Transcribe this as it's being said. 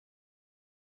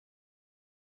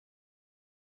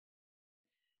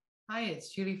Hi, it's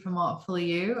Julie from Artfully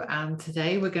You, and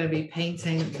today we're going to be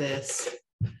painting this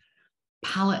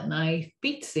palette knife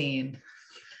beach scene.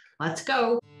 Let's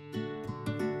go.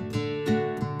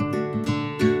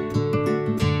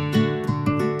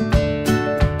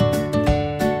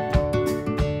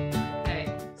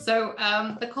 Okay, so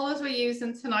the colors we're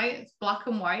using tonight is black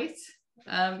and white,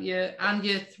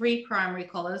 your three primary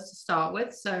colors to start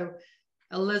with. So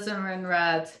Alizarin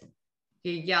Red,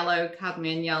 your yellow,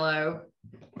 Cadmium Yellow,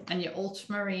 and your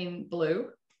Ultramarine Blue.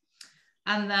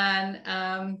 And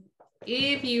then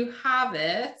if you have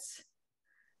it,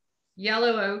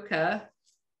 yellow ochre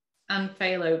and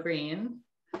phthalo green.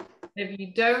 If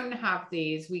you don't have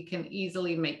these, we can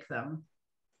easily make them.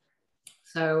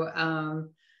 So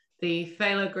the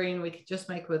phthalo green we could just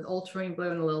make with ultramarine blue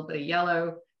and a little bit of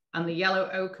yellow, and the yellow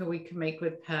ochre we can make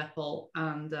with purple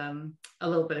and a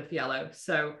little bit of yellow.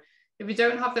 So if you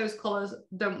don't have those colors,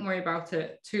 don't worry about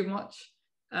it too much.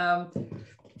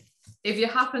 If you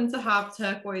happen to have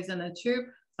turquoise in a tube,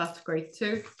 that's great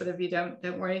too. But if you don't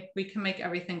worry, we can make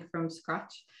everything from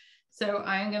scratch. So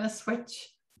I'm going to switch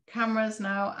cameras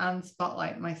now and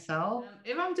spotlight myself.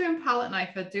 If I'm doing palette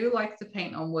knife, I do like to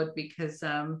paint on wood because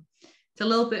it's a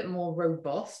little bit more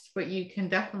robust, but you can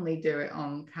definitely do it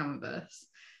on canvas.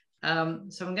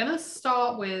 So I'm going to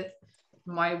start with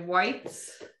my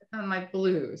whites and my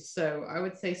blues. So I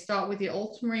would say start with your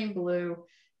ultramarine blue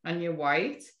and your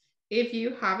white. If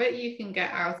you have it, you can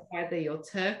get out either your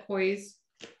turquoise.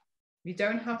 If you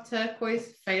don't have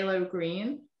turquoise, phthalo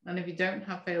green. And if you don't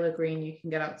have phthalo green, you can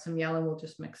get out some yellow and we'll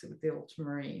just mix it with the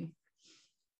ultramarine.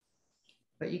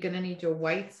 But you're going to need your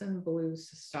whites and blues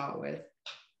to start with.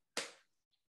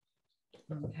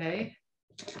 Okay.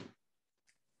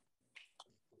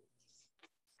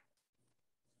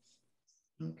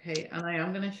 Okay, and I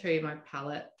am going to show you my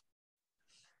palette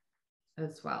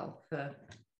as well for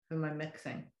my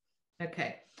mixing.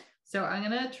 Okay, so I'm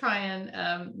going to try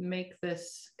and make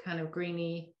this kind of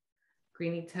greeny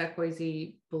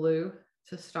turquoisey blue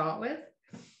to start with.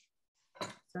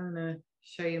 So I'm going to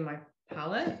show you my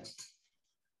palette.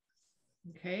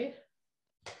 Okay.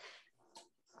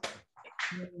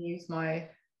 I'm going to use my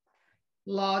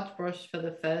large brush for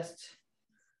the first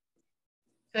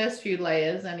few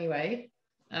layers anyway,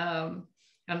 and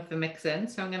for mixing.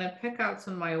 So I'm going to pick out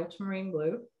some of my ultramarine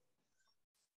blue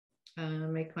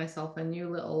and make myself a new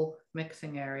little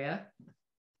mixing area.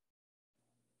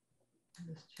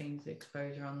 Just change the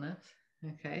exposure on this.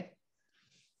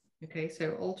 Okay,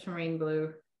 so ultramarine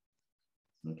blue.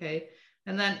 Okay,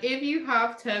 and then if you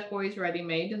have turquoise ready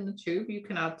made in the tube, you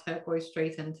can add turquoise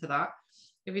straight into that.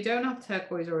 If you don't have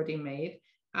turquoise already made,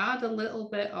 add a little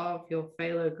bit of your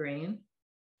phthalo green.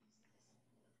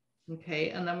 Okay,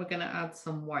 and then we're going to add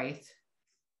some white.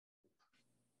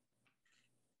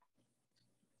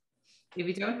 If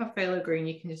you don't have phthalo green,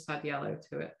 you can just add yellow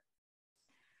to it.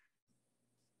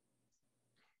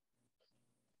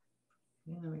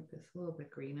 I'm going to make this a little bit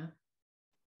greener.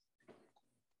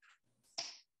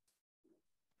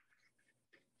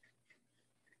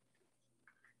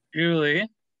 Julie.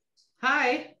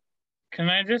 Hi. Can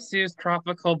I just use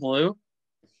tropical blue?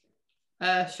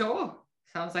 Sure.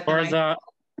 Sounds like or a nice...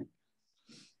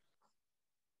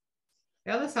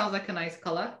 Yeah, that sounds like a nice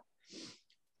color.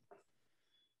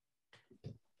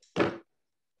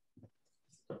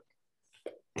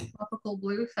 Tropical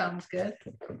blue sounds good.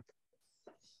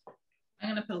 I'm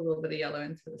going to put a little bit of yellow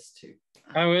into this too.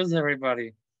 How is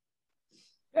everybody?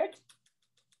 Good.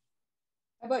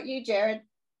 How about you, Jared?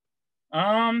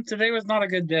 Today was not a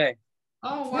good day.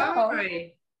 Oh, wow.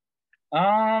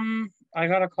 No. I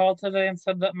got a call today and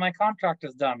said that my contract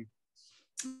is done.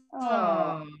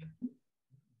 Oh.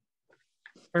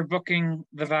 For booking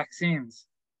the vaccines.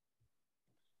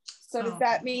 So does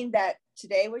that mean that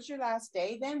today was your last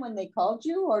day then when they called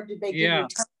you, or did they give you time?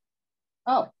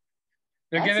 Oh.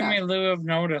 They're giving me lieu of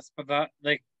notice, but that,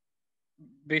 like,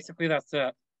 basically that's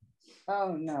it.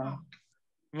 Oh, no.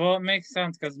 Well, it makes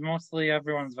sense because mostly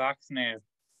everyone's vaccinated.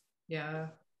 Yeah.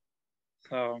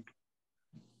 So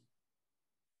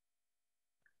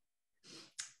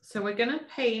we're going to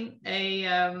paint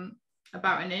a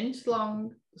about an inch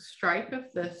long stripe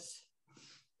of this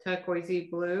turquoisey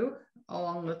blue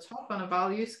along the top. On a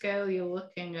value scale, you're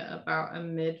looking at about a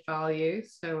mid value,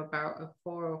 so about a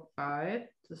 4 or 5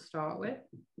 to start with.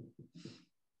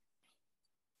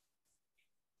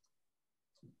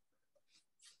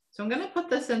 So I'm going to put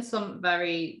this in some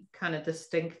very kind of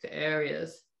distinct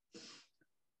areas.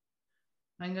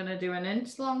 I'm going to do an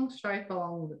inch long stripe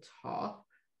along the top.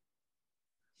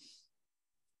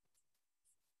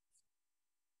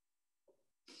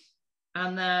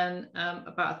 And then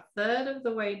about a third of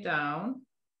the way down,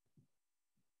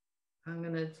 I'm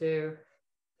going to do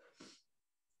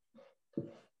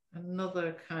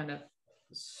another kind of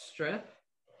strip.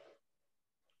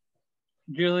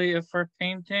 Julie, if we're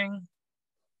painting,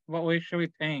 what way should we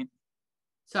paint?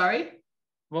 Sorry?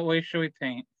 What way should we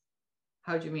paint?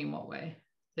 How do you mean what way?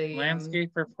 The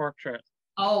landscape or portrait?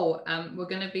 Oh, we're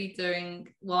going to be doing,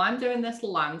 well, I'm doing this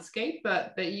landscape,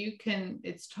 but you can,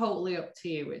 it's totally up to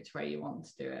you which way you want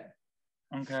to do it.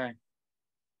 Okay.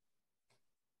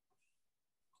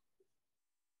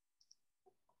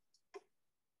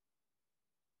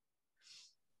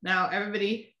 Now,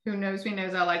 everybody who knows me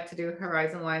knows I like to do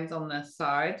horizon lines on this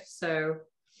side. So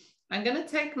I'm going to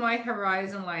take my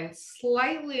horizon line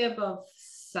slightly above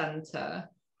center.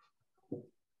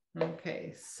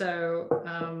 Okay, so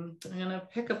I'm going to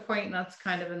pick a point that's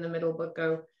kind of in the middle, but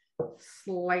go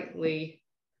slightly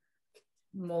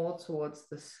more towards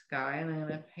the sky. And I'm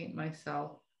going to paint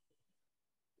myself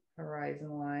horizon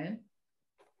line.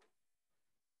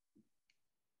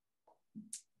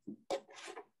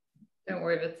 Don't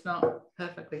worry if it's not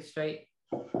perfectly straight.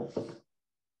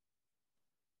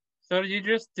 So did you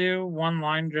just do one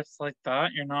line just like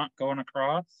that? You're not going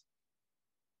across?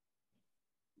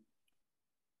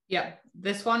 Yeah,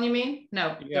 this one you mean?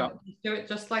 No, yeah. Don't do it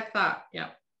just like that. Yeah.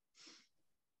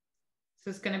 So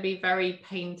it's going to be very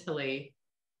painterly.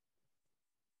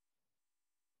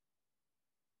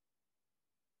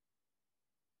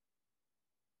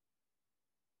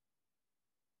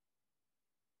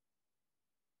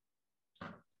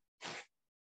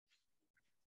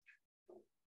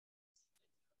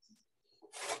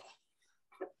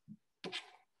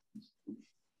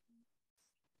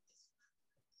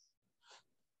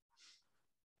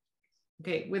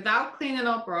 Okay, without cleaning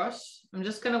our brush, I'm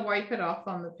just going to wipe it off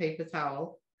on the paper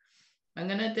towel. I'm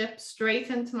going to dip straight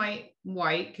into my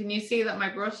white. Can you see that my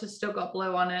brush has still got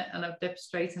blue on it and I've dipped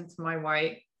straight into my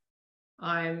white?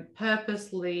 I'm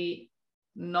purposely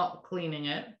not cleaning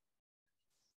it.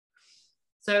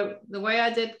 So the way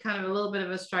I did kind of a little bit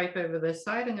of a stripe over this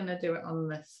side, I'm going to do it on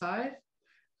this side.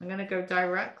 I'm going to go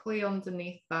directly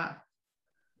underneath that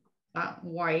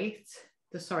white,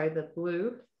 the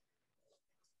blue.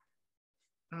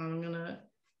 I'm going to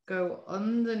go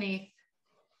underneath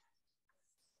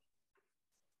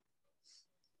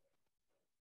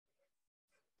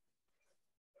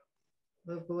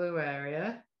the blue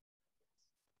area.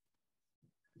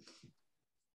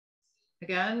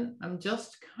 Again, I'm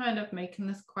just kind of making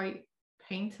this quite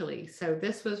painterly. So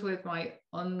this was with my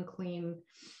unclean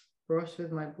brush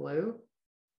with my blue.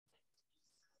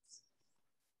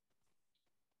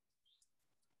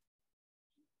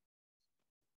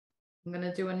 I'm going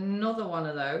to do another one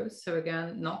of those. So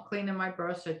again, not cleaning my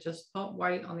brush. I just put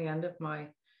white on the end of my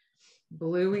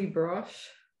bluey brush.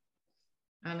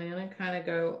 And I'm going to kind of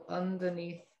go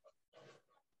underneath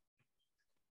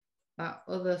that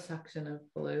other section of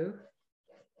blue.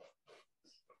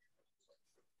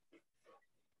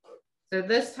 So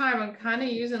this time I'm kind of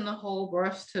using the whole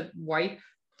brush to wipe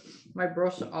my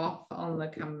brush off on the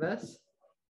canvas.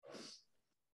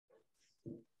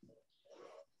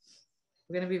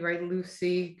 We're going to be very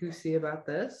loosey-goosey about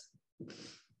this.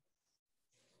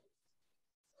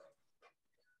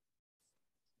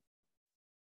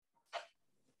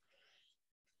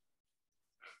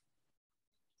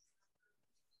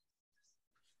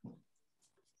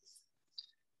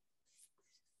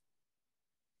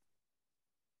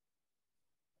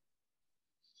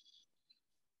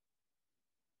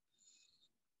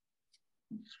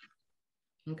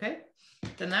 Okay,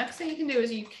 the next thing you can do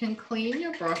is you can clean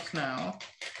your brush now.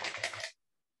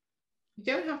 You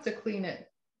don't have to clean it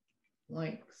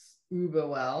like uber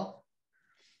well.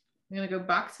 I'm going to go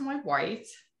back to my white.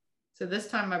 So this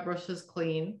time my brush is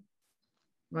clean,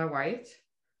 my white.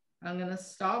 I'm going to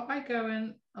start by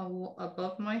going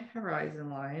above my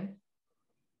horizon line.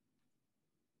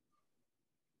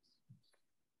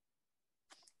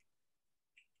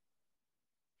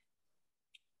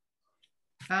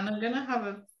 And I'm going to have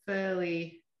a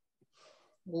fairly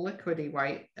liquidy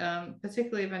white,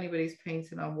 particularly if anybody's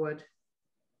painting on wood.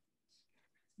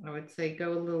 I would say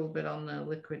go a little bit on the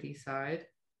liquidy side.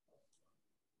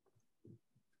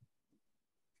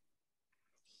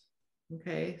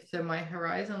 Okay, so my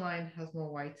horizon line has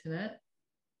more white in it.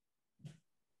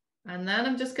 And then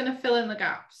I'm just going to fill in the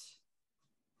gaps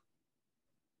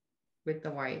with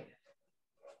the white.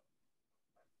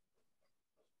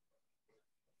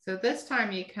 So this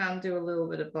time you can do a little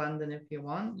bit of blending if you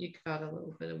want. You could add a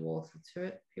little bit of water to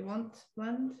it if you want to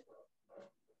blend.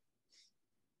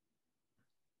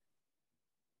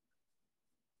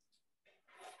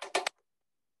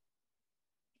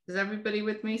 Is everybody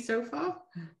with me so far?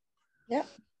 Yep.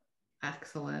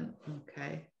 Excellent.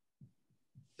 Okay.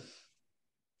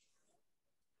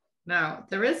 Now,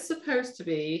 there is supposed to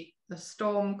be a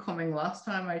storm coming. Last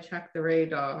time I checked the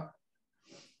radar.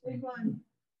 Big one.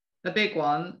 A big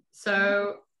one.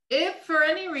 So if for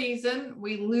any reason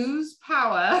we lose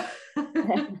power,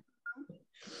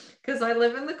 because I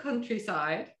live in the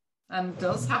countryside and it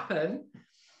does happen,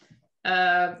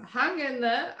 hang in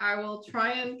there. I will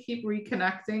try and keep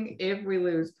reconnecting if we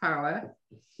lose power.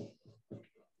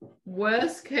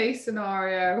 Worst case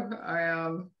scenario,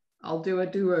 I'll do a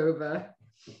do-over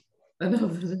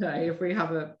another day if we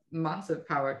have a massive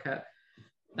power cut.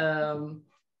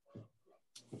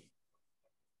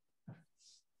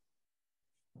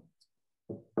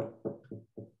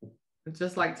 I'd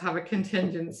just like to have a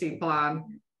contingency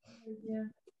plan. Yeah.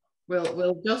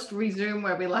 We'll just resume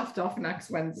where we left off next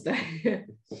Wednesday.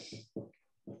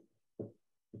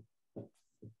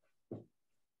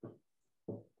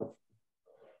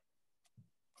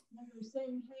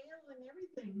 Saying hail and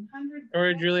everything. 100.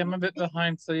 Sorry, Julie, I'm a bit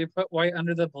behind. So you put white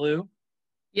under the blue?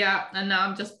 Yeah, and now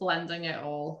I'm just blending it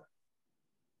all.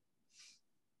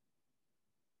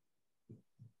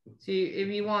 So if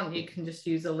you want, you can just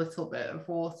use a little bit of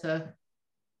water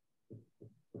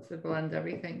to blend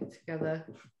everything together.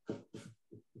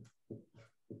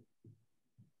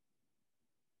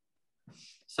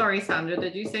 Sorry, Sandra,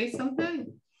 did you say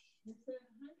something? It's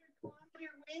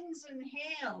 100-kilometer winds and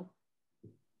hail.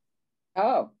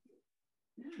 Oh.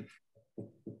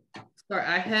 Sorry,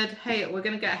 I heard hail. We're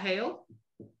going to get hail?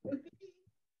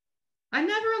 I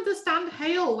never understand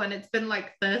hail when it's been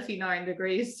like 39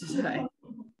 degrees today.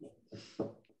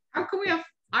 How can we have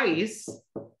ice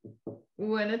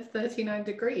when it's 39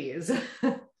 degrees?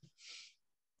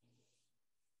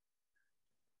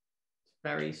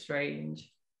 Very strange.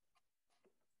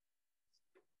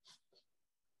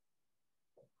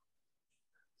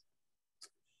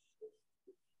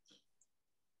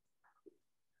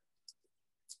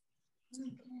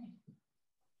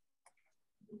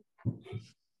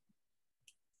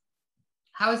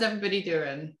 How is everybody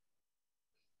doing?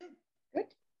 Good.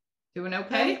 Doing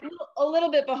okay? A little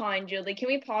bit behind, Julie. Can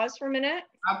we pause for a minute?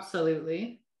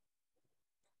 Absolutely.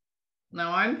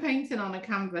 Now I'm painting on a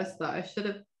canvas that I should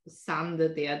have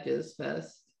sanded the edges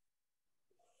first.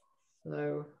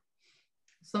 So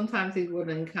sometimes these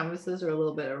wooden canvases are a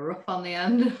little bit rough on the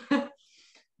end.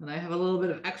 And I have a little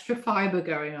bit of extra fiber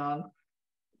going on.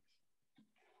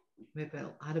 Maybe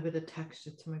I'll add a bit of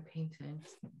texture to my painting.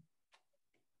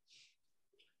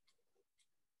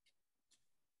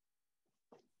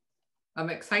 I'm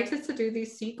excited to do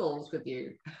these seagulls with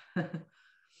you.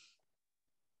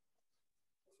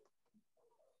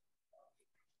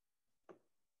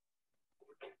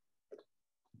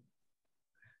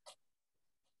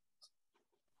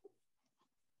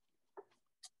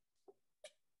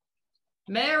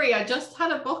 Mary, I just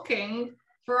had a booking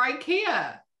for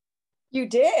IKEA. You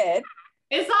did?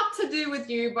 Is that to do with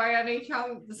you by any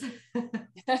chance?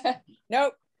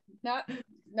 Nope. Not.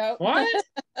 Nope. What?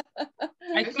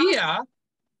 IKEA?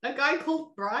 A guy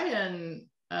called Brian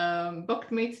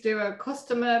booked me to do a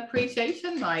customer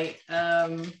appreciation night.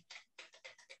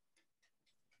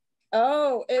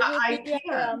 Oh, it would be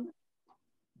IKEA.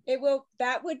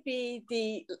 that would be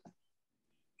the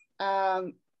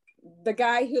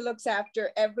guy who looks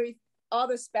after all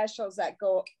the specials that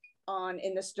go on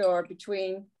in the store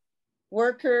between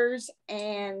workers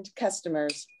and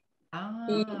customers.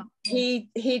 Ah. He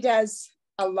does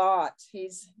a lot.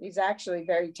 He's actually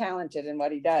very talented in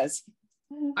what he does.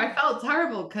 I felt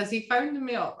terrible because he phoned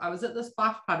me up. I was at the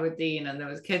splash pad with Dean and there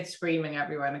was kids screaming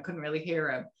everywhere and I couldn't really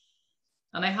hear him.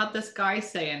 And I had this guy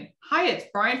saying, "Hi, it's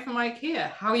Brian from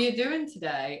IKEA. How are you doing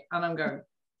today?" And I'm going,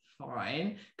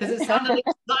 "Fine," because it sounded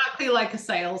exactly like a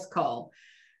sales call.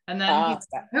 And then he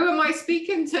said, "Who am I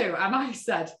speaking to?" And I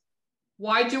said,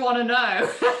 "Why do you want to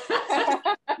know?"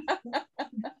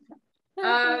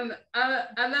 And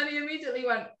then he immediately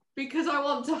went, "Because I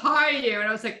want to hire you." And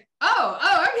I was like,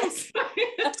 oh, okay.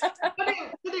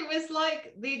 but it was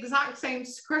like the exact same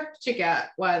script you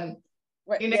get when,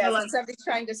 you know, when somebody's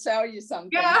trying to sell you something.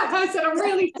 Yeah, I said, "I'm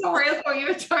really sorry. I thought you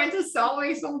were trying to sell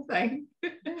me something."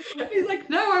 He's like,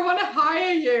 "No, I want to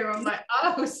hire you." I'm like,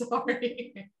 "Oh,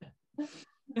 sorry."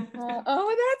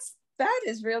 That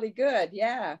is really good.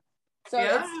 Yeah. So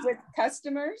Yeah. It's with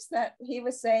customers that he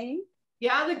was saying.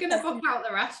 Yeah, they're gonna book out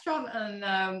the restaurant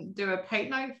and do a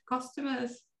paint night for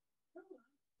customers.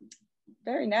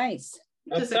 Very nice.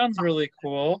 That sounds really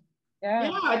cool.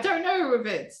 Yeah. Yeah, I don't know if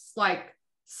it's like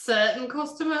certain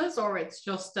customers or it's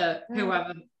just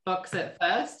whoever books it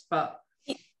first, but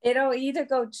it'll either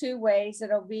go two ways.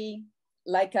 It'll be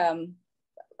like a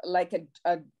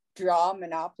draw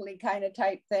monopoly kind of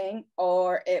type thing,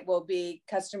 or it will be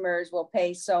customers will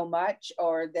pay so much,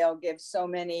 or they'll give so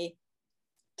many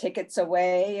tickets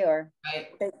away, or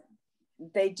Right.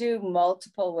 they do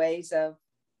multiple ways of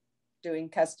doing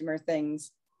customer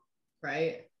things.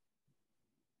 Right.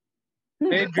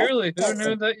 Hey, Julie, who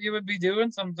knew that you would be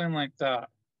doing something like that?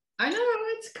 I know,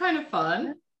 it's kind of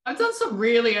fun. I've done some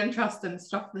really interesting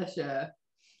stuff this year.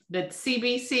 Did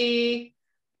CBC,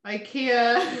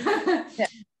 IKEA,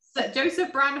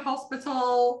 Joseph Brand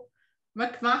Hospital,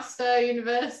 McMaster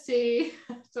University.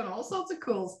 I've done all sorts of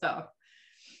cool stuff.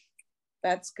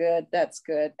 That's good. That's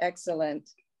good. Excellent.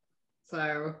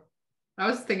 So I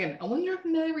was thinking, I wonder if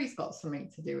Mary's got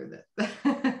something to do with it.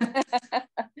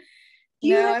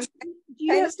 I'm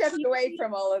kind of stepped away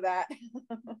from all of that.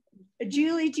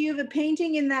 Julie, do you have a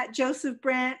painting in that Joseph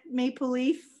Brandt Maple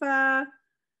Leaf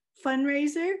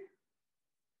fundraiser?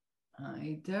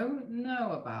 I don't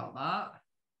know about that.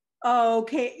 Oh,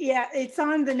 okay. Yeah, it's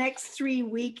on the next 3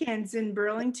 weekends in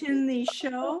Burlington, the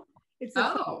show. It's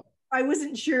I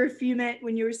wasn't sure if you meant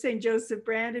when you were saying Joseph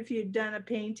Brandt, if you'd done a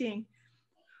painting.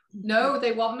 No,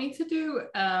 they want me to do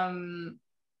an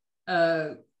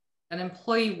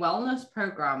employee wellness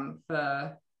program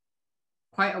for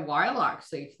quite a while,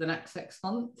 actually, for the next 6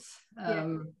 months.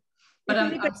 But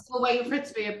I'm still waiting for it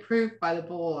to be approved by the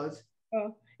board.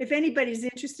 Oh, if anybody's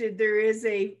interested, there is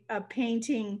a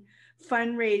painting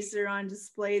fundraiser on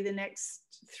display the next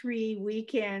 3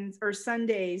 weekends or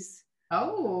Sundays.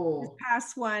 Oh. This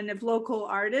past one of local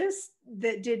artists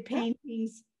that did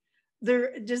paintings.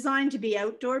 They're designed to be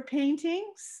outdoor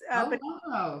paintings.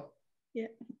 Wow. Yeah.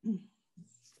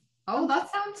 Oh,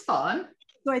 that sounds fun.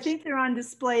 So I think they're on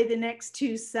display the next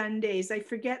 2 Sundays. I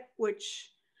forget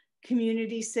which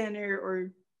community center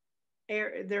or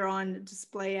they're on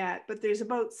display at, but there's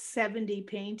about 70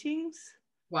 paintings.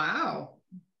 Wow.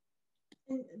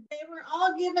 And they were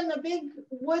all given a big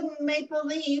wooden maple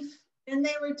leaf, and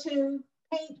they were to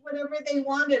paint whatever they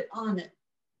wanted on it.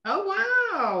 Oh,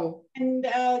 wow. And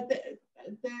they're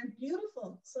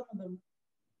beautiful, some of them.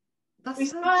 We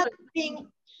saw it being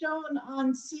shown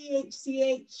on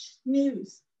CHCH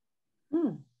News.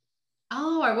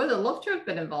 Oh, I would have loved to have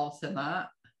been involved in that.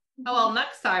 Oh, well,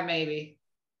 next time maybe.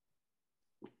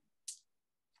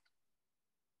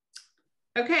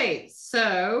 Okay,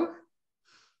 so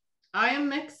I am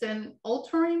mixing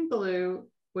Ultramarine Blue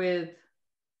with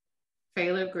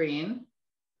Phthalo Green.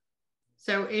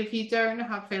 So if you don't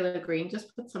have Phthalo Green,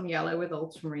 just put some yellow with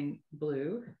Ultramarine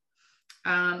Blue.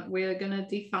 And we're going to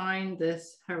define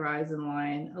this horizon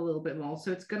line a little bit more.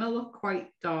 So it's going to look quite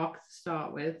dark to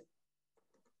start with.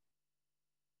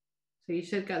 So you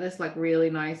should get this like really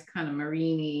nice kind of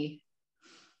marine-y,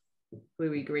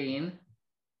 bluey green.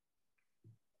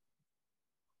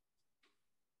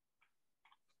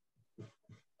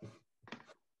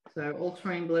 So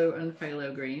Ultramarine Blue and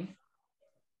Phthalo Green.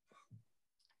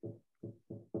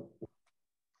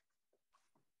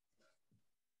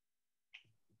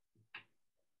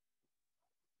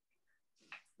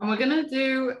 And we're gonna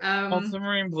do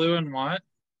Ultramarine Blue and what?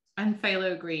 And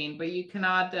Phthalo Green, but you can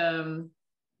add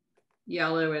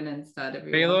yellow in instead if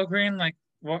you Phthalo want. Green, like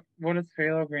what is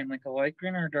Phthalo Green? Like a light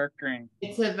green or a dark green?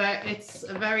 It's a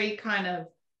very kind of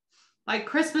like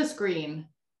Christmas green.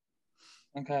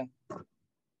 Okay.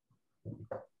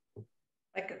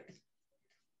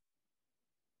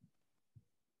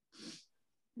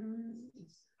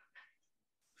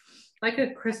 Like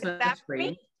a Christmas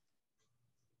green.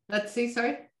 Let's see,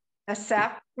 sorry. A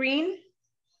sap green?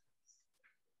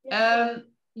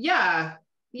 Yeah.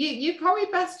 You probably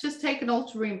best just take an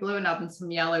ultramarine blue and add some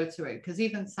yellow to it, because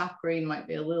even sap green might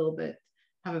be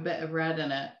have a bit of red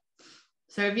in it.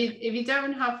 So if you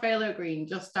don't have phthalo green,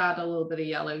 just add a little bit of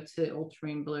yellow to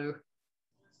ultramarine blue.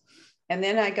 And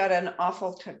then I got an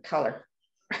awful color.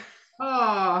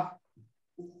 Oh.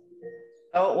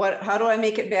 Oh, how do I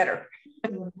make it better?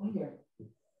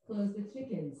 Close the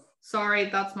chickens. Sorry,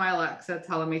 that's my Alexa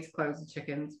telling me to close the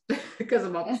chickens because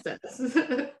I'm upstairs.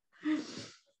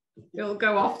 It'll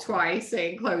go off twice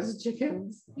saying close the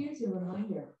chickens. Here's your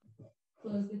reminder.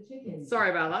 Close the chickens. Sorry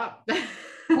about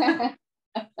that.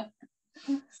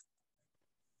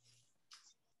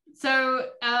 So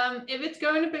if it's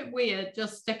going a bit weird,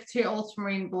 just stick to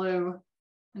ultramarine blue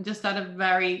and just add a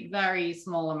very, very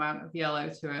small amount of yellow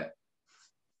to it.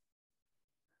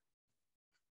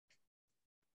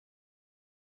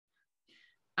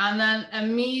 And then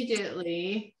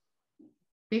immediately,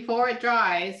 before it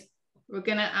dries, we're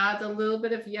going to add a little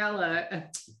bit of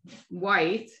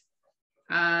white,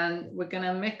 and we're going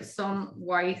to mix some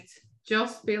white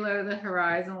just below the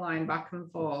horizon line back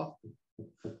and forth,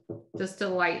 just to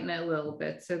lighten it a little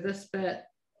bit. So this bit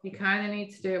you kind of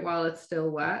need to do it while it's still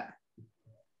wet.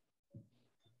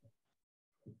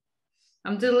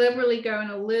 I'm deliberately going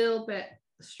a little bit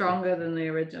stronger than the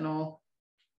original,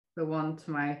 the one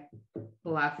to my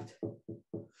left.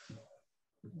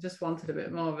 Just wanted a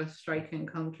bit more of a striking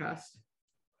contrast.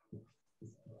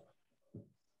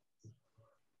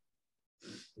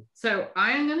 So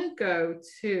I am going to go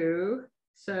to,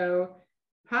 so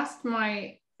past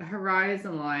my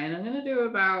horizon line, I'm going to do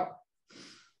about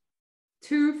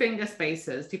 2 finger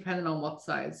spaces, depending on what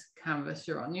size canvas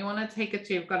you're on. You want to take it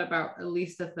to, you've got about at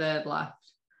least a third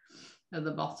left at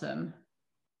the bottom.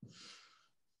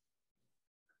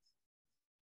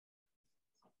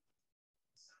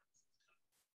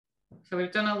 So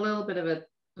we've done a little bit of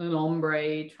an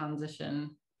ombre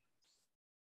transition.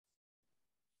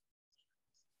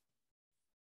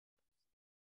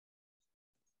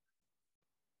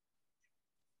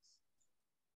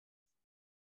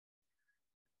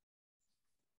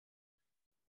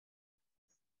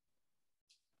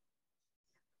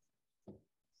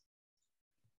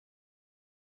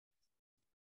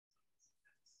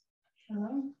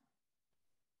 Hello.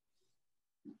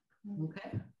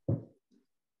 Okay.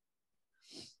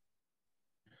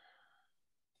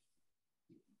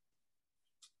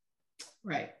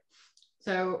 Right.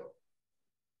 So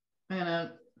I'm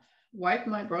gonna wipe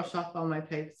my brush off on my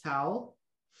paper towel.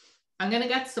 I'm gonna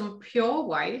get some pure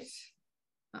white.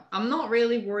 I'm not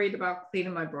really worried about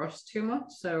cleaning my brush too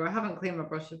much, so I haven't cleaned my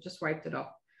brush, I've just wiped it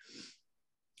off.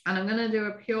 And I'm gonna do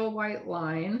a pure white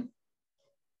line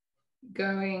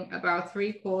going about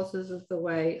 3/4 of the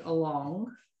way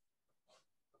along.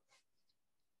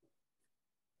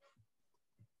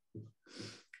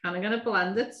 And I'm gonna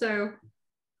blend it so it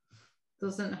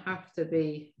doesn't have to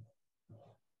be,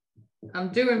 I'm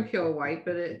doing pure white,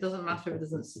 but it doesn't matter if it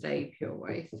doesn't stay pure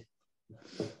white.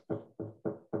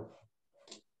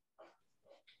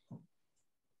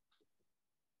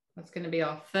 That's going to be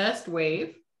our first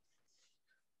wave.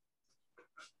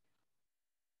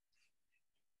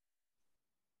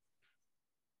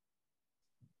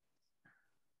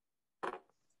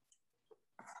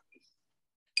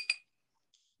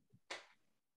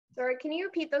 Sorry, can you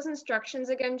repeat those instructions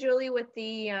again, Julie, with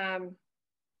the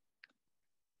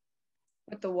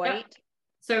white? Yep.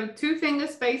 So 2 finger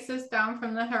spaces down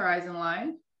from the horizon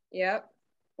line. Yep.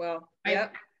 Well,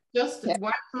 yep. I just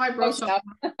wiped my brush off.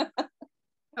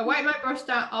 I wiped my brush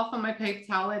down off on my paper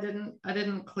towel. I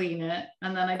didn't clean it,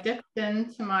 and then I dipped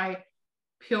into my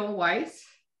pure white.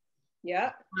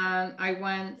 Yeah. And I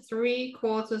went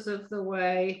 3/4 of the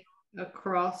way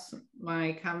across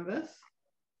my canvas.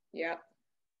 Yeah.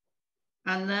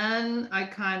 And then I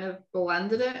kind of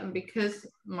blended it, and because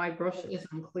my brush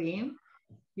isn't clean,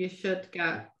 you should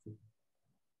get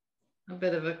a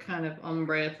bit of a kind of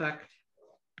ombre effect.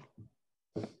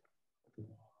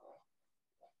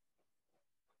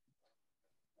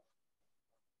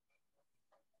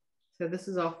 So this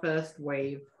is our first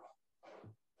wave.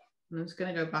 I'm just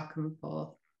going to go back and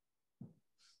forth.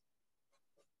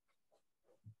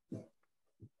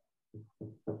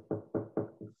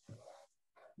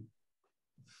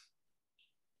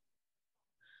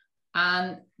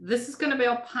 And this is going to be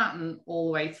our pattern all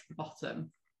the way to the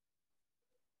bottom.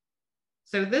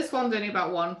 So this one's only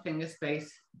about 1 finger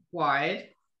space wide.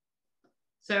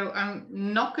 So I'm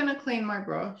not going to clean my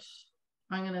brush.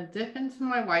 I'm going to dip into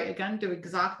my white again, do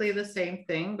exactly the same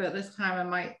thing, but this time I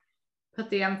might put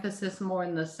the emphasis more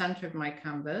in the center of my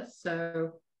canvas.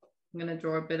 So I'm going to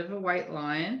draw a bit of a white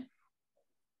line.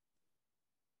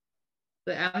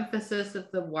 The emphasis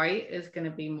of the white is going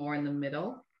to be more in the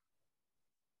middle.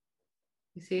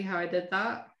 You see how I did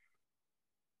that?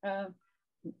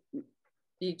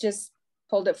 You just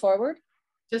pulled it forward?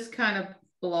 Just kind of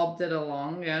blobbed it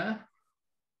along, yeah.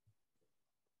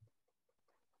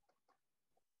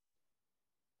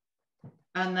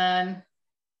 And then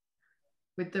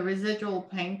with the residual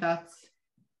paint that's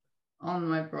on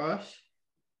my brush,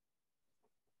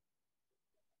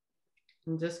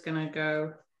 I'm just gonna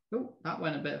go, oh, that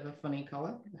went a bit of a funny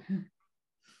color.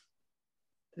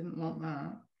 Didn't want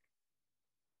that.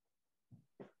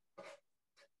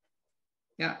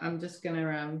 Yeah, I'm just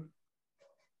gonna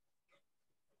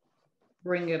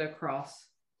bring it across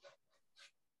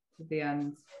to the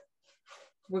end.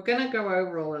 We're gonna go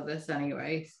over all of this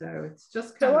anyway, so it's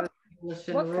just kind of.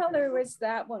 What color was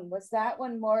that one? Was that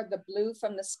one more the blue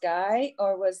from the sky,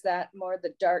 or was that more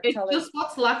the dark color? It's just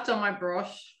what's left on my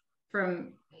brush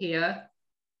from here.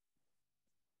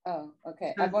 Oh,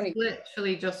 okay. So I've only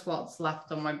literally just what's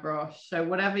left on my brush. So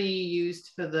whatever you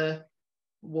used for the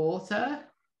water.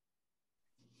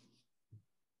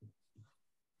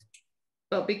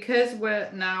 But because we're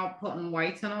now putting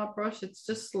white on our brush, it's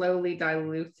just slowly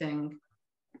diluting.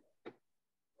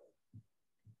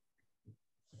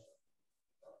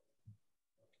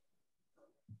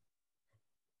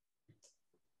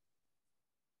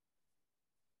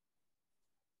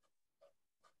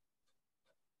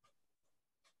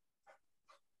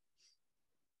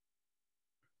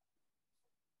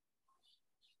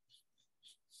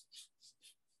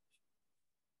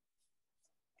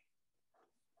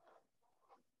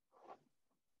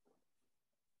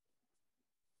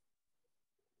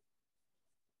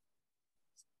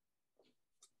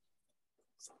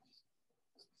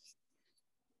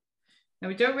 Now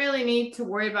we don't really need to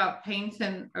worry about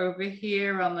painting over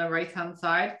here on the right-hand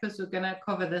side because we're going to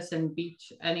cover this in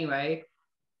beach anyway.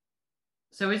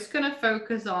 So it's going to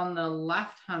focus on the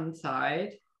left-hand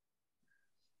side.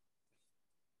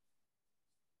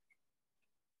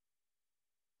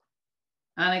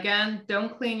 And again,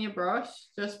 don't clean your brush.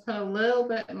 Just put a little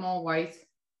bit more white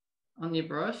on your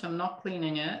brush. I'm not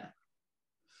cleaning it.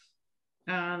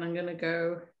 And I'm going to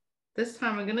go, this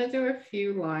time I'm going to do a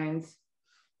few lines.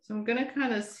 So I'm going to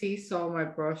kind of seesaw my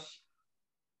brush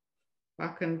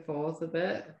back and forth a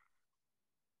bit.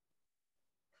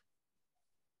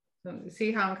 So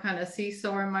see how I'm kind of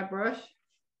seesawing my brush?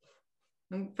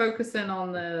 I'm focusing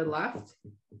on the left.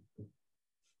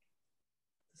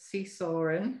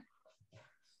 Seesawing.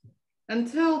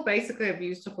 Until basically I've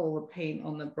used up all the paint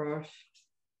on the brush.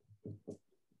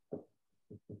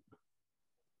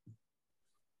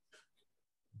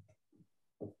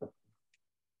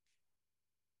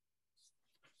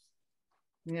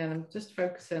 Yeah, I'm just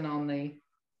focusing on the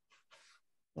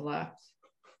left.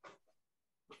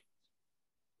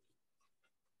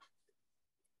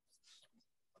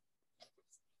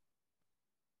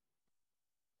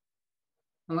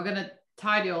 And we're going to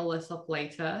tidy all this up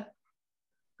later.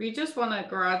 We just want a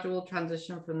gradual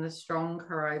transition from this strong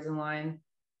horizon line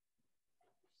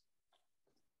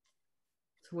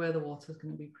to where the water is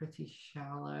going to be pretty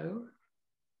shallow.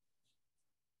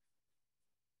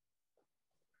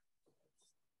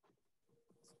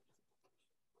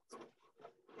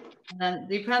 And then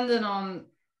depending on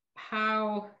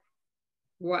how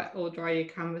wet or dry your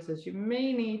canvas is, you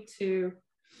may need to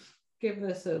give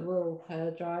this a little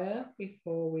hair dryer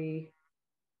before we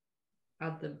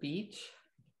add the beach.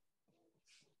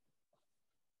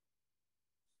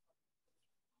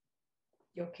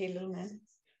 You okay, little man?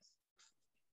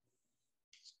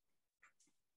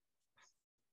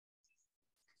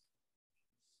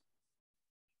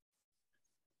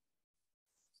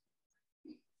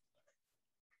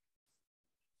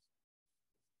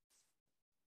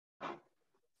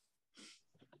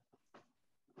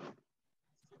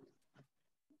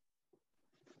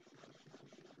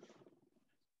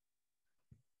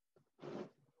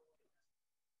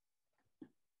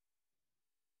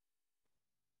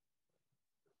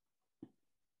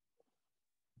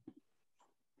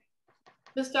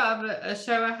 Just to have a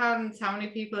show of hands, how many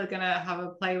people are going to have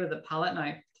a play with a palette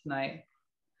knife tonight?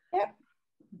 Yep.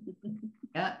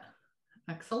 Yeah,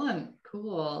 excellent,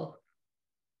 cool.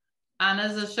 And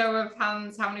as a show of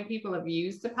hands, how many people have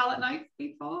used a palette knife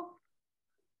before?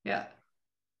 Yeah,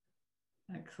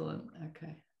 excellent,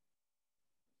 okay.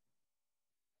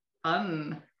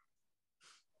 Fun.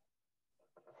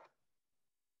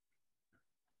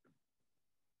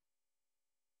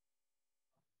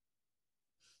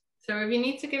 So if you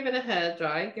need to give it a hair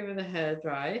dry, give it a hair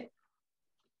dry.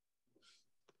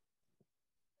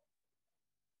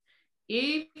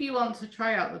 If you want to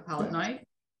try out the palette knife,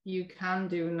 you can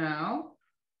do now.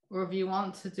 Or if you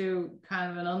want to do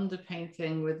kind of an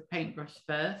underpainting with paintbrush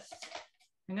first,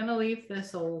 I'm going to leave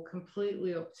this all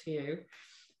completely up to you.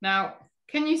 Now,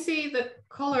 can you see the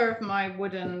color of my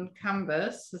wooden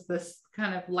canvas? Is this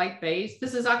kind of light beige?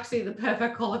 This is actually the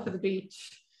perfect color for the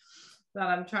beach that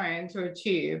I'm trying to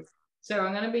achieve. So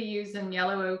I'm going to be using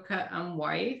yellow ochre and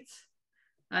white.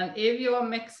 And if you're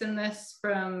mixing this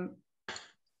from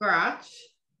scratch,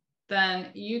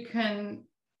 then you can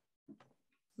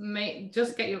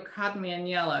just get your cadmium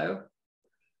yellow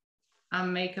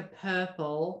and make a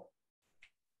purple,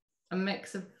 and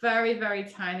mix a very, very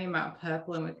tiny amount of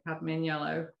purple in with cadmium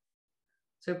yellow.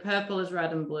 So purple is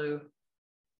red and blue.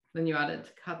 Then you add it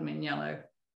to cadmium yellow.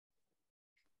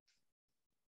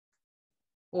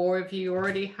 Or if you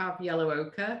already have yellow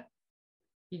ochre,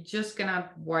 you're just gonna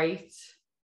add white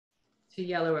to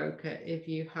yellow ochre if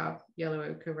you have yellow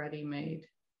ochre ready-made.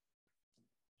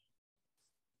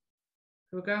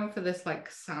 So we're going for this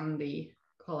like sandy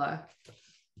color.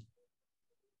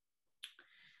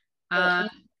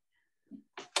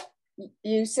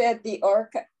 You said the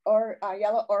orca or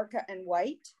yellow ochre and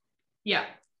white? Yeah.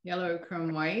 yellow ochre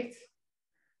and white.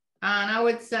 And I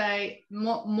would say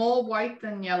more white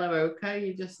than yellow ochre.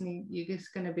 You're just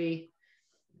going to be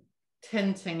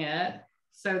tinting it.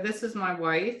 So this is my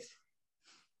white,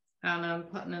 and I'm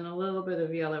putting in a little bit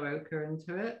of yellow ochre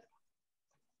into it.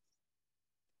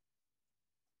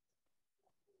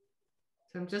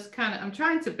 So I'm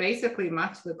trying to basically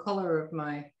match the color of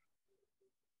my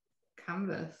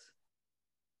canvas.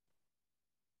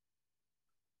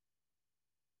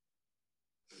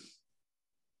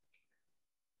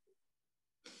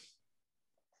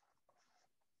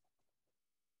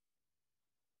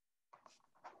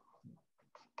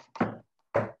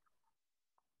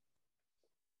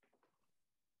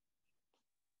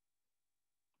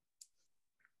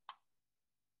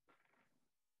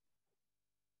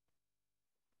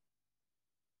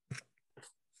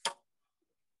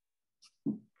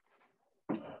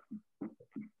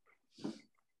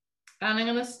 And I'm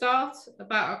going to start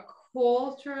about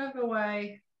 1/4 of the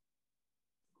way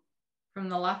from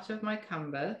the latch of my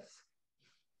canvas.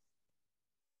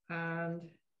 And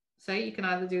so you can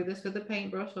either do this with a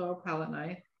paintbrush or a palette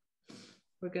knife.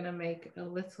 We're going to make a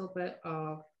little bit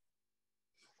of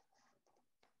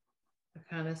a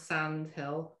kind of sand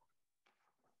hill.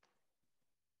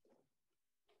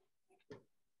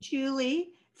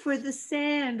 Julie, for the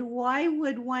sand, why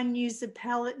would one use a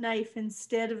palette knife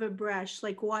instead of a brush?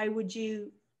 Like, why would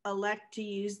you elect to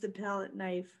use the palette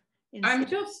knife instead? I'm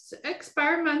just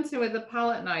experimenting with the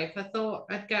palette knife. I thought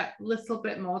I'd get a little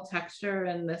bit more texture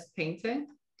in this painting.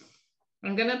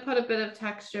 I'm going to put a bit of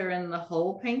texture in the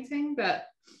whole painting, but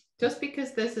just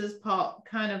because this is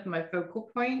kind of my focal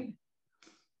point,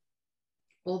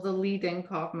 or the leading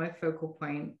part of my focal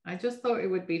point, I just thought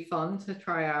it would be fun to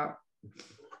try out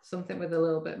something with a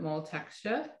little bit more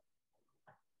texture.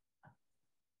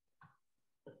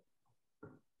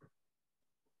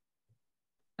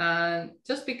 And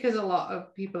just because a lot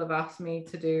of people have asked me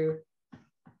to do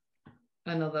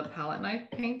another palette knife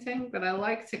painting, but I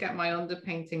like to get my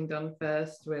underpainting done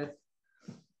first with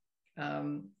a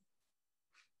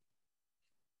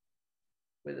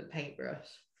paintbrush.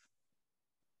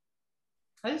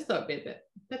 I just thought it'd be a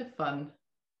bit of fun.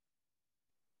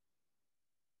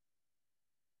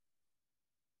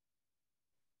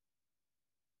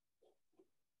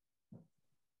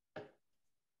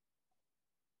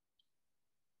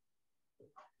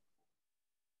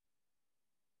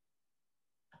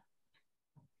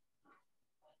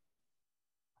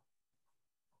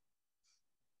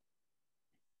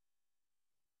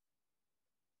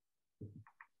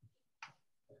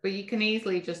 But you can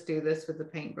easily just do this with the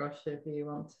paintbrush if you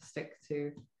want to stick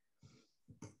to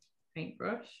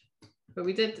paintbrush. But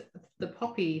we did the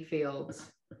poppy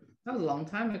fields. That was a long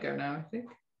time ago now, I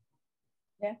think.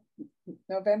 Yeah,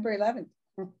 November 11th.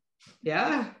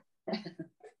 Yeah.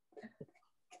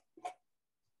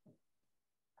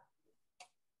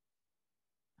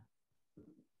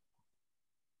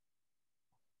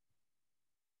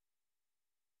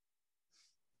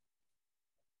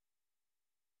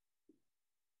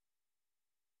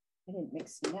 I didn't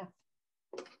mix enough.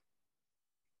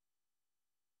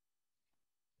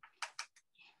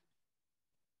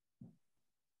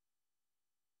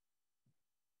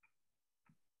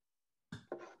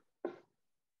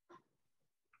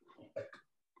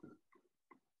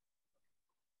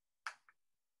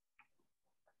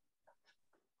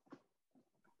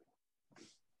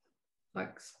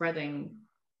 Like spreading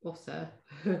butter.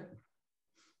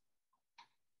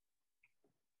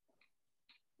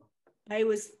 I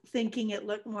was thinking it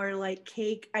looked more like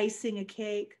cake, icing a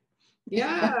cake.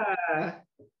 Yeah.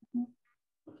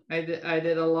 I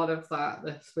did a lot of that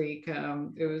this week.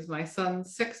 It was my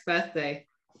son's 6th birthday.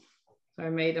 So I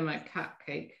made him a cat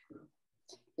cake.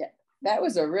 Yeah, that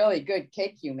was a really good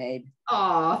cake you made.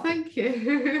 Oh, thank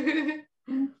you.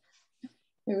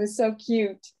 It was so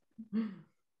cute.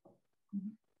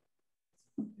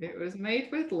 It was made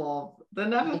with love. They're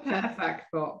never perfect,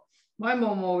 but my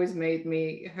mom always made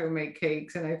me homemade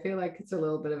cakes, and I feel like it's a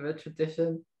little bit of a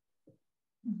tradition.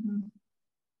 Mm-hmm.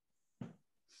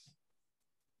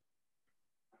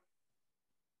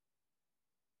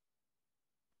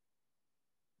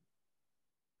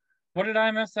 What did I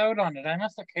miss out on? Did I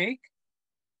miss a cake?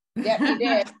 Yeah, you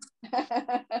did.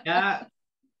 Yeah,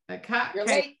 a cat You're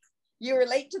cake. late. You were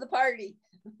late to the party.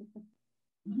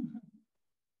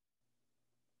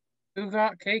 Who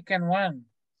got cake and when?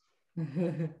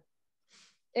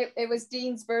 It was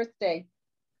Dean's birthday.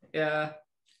 Yeah.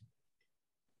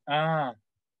 Ah.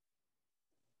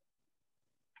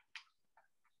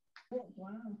 Oh,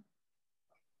 wow.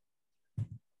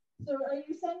 So are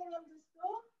you sending them to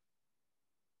school?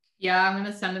 Yeah, I'm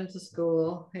going to send him to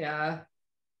school. Yeah.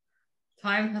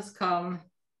 Time has come.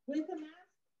 With a mask?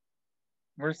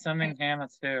 We're sending Hannah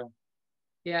too.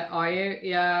 Yeah, are you?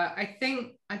 Yeah,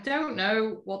 I don't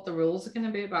know what the rules are going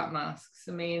to be about masks.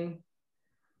 I mean,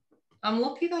 I'm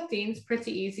lucky that Dean's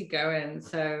pretty easygoing,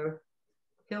 so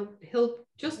he'll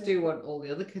just do what all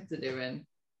the other kids are doing.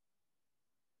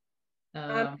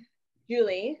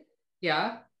 Julie?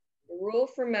 Yeah? The rule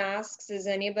for masks is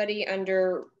anybody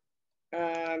under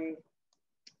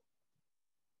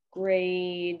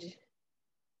grade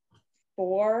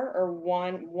 4 or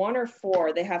 1 or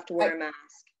 4, they have to wear a mask.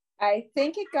 I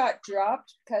think it got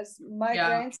dropped because my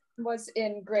grandson was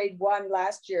in grade 1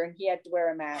 last year and he had to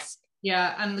wear a mask.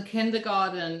 Yeah, and the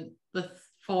kindergarten, the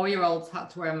 4-year-olds had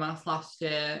to wear a mask last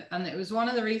year, and it was one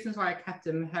of the reasons why I kept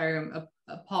him home,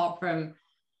 apart from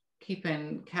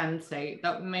keeping Ken safe.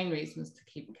 That the main reason was to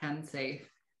keep Ken safe,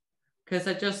 because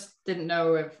I just didn't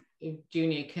know if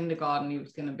junior kindergarten he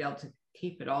was going to be able to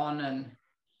keep it on and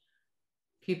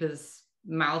keep his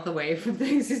mouth away from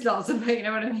things he's not supposed to, you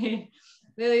know what I mean?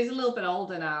 He's a little bit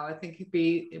older now. I think it'd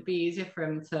be easier for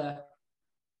him to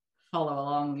follow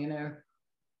along, you know.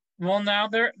 Well, now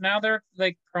they're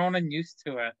like prone and used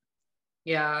to it.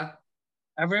 Yeah.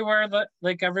 Everywhere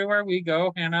we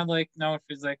go, Hannah no,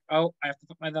 she's like, oh, I have to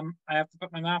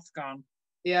put my mask on.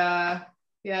 Yeah.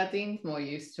 Yeah, Dean's more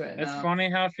used to it now. It's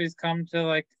funny how she's come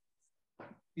to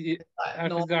she's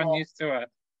gotten used to it.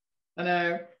 I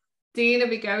know. Dean,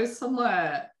 if he goes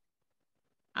somewhere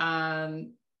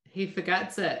and he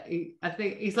forgets it, I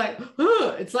think he's like,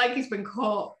 oh, it's like he's been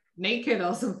caught naked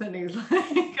or something. He's like,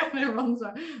 kind of runs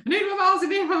around, I need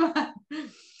my mask.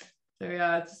 So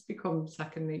yeah, it's just become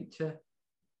second nature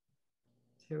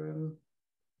to him.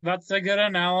 That's a good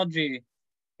analogy.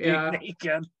 Yeah. Being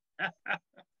naked.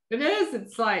 It is.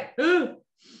 It's like, you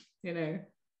know.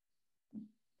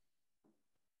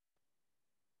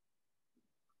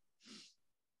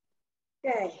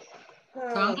 Okay. So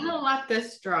I'm going to let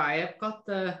this dry. I've got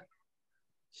the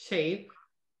shape.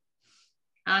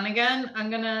 And again, I'm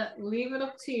going to leave it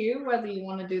up to you whether you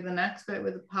want to do the next bit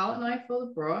with the palette knife or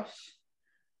the brush.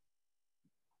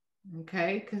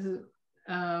 Okay, because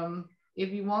if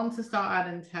you want to start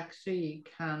adding texture, you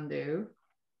can do.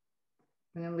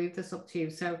 I'm going to leave this up to you.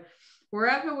 So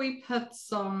wherever we put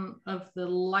some of the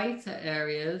lighter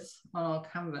areas on our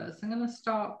canvas, I'm going to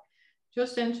start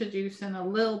just introducing a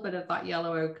little bit of that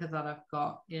yellow ochre that I've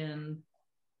got in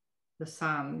the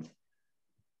sand.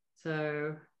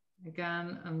 So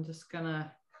again, I'm just going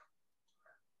to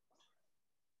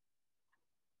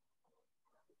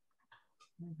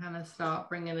kind of start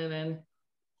bringing it in.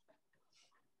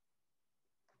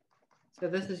 So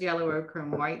this is yellow ochre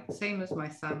and white, same as my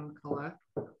sand color.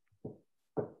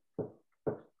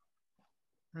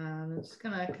 And I'm just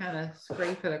gonna kind of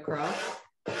scrape it across.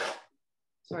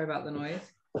 Sorry about the noise.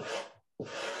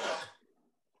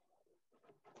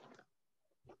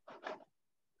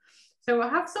 So we'll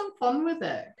have some fun with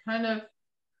it. Kind of,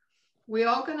 we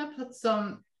are gonna put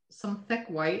some thick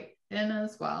white in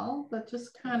as well, but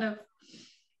just kind of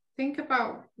think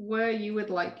about where you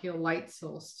would like your light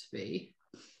source to be.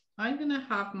 I'm gonna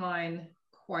have mine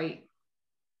quite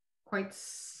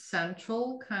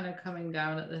central, kind of coming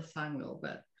down at this angle,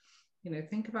 but you know,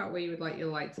 think about where you would like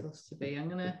your light source to be. I'm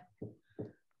gonna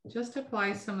just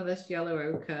apply some of this yellow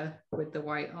ochre with the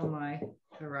white on my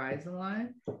horizon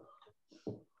line.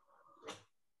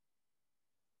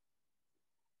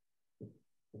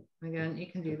 Again, you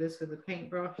can do this with a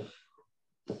paintbrush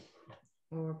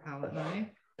or a palette knife.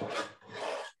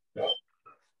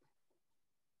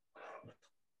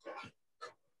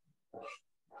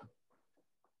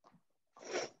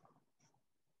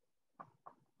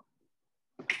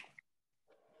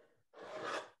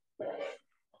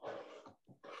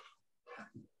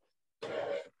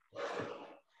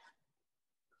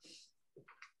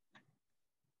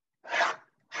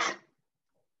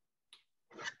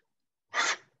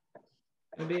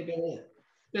 Maybe a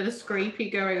bit of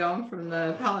scrapey going on from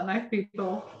the palette knife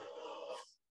people.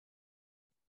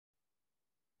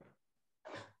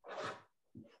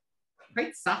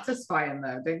 Quite satisfying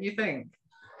though, don't you think?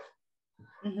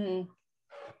 Mm-hmm.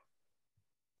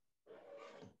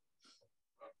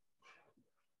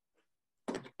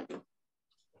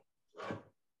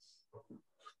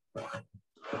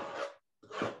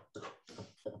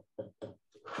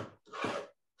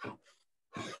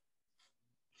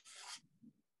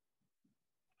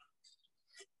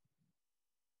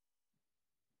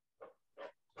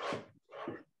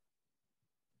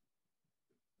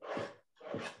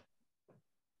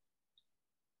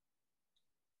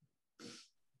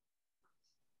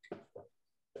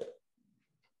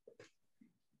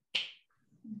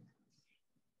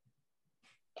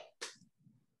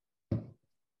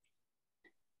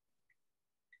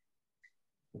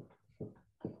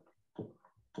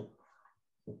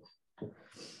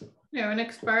 You know, an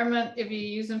experiment, if you're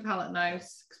using palette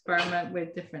knives, experiment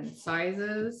with different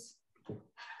sizes,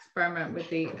 experiment with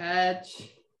the edge.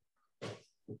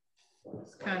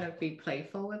 Just kind of be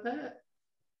playful with it.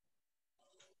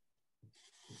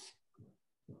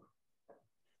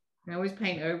 You always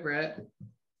paint over it.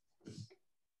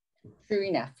 True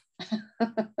enough.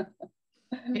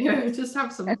 You know, just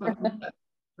have some fun with it,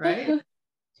 right?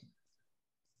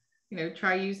 You know,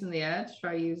 try using the edge,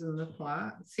 try using the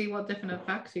flat, see what different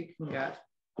effects you can get.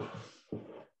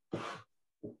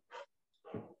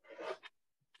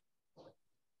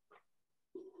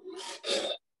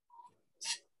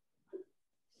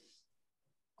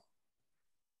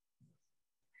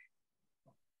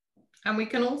 And we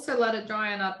can also let it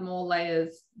dry and add more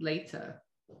layers later.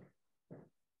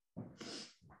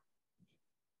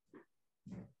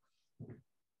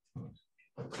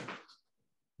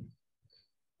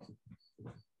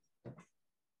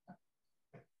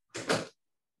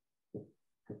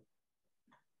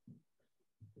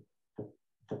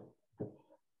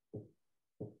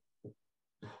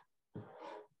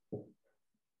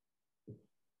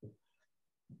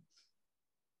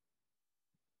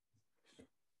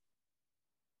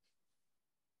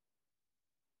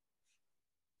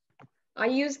 I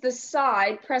used the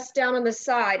side, pressed down on the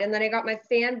side, and then I got my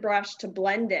fan brush to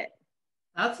blend it.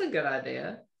 That's a good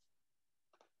idea.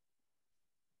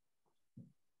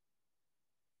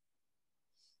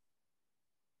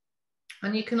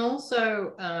 And you can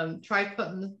also try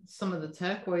putting some of the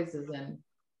turquoises in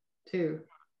too.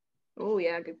 Oh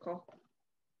yeah, good call.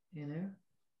 You know?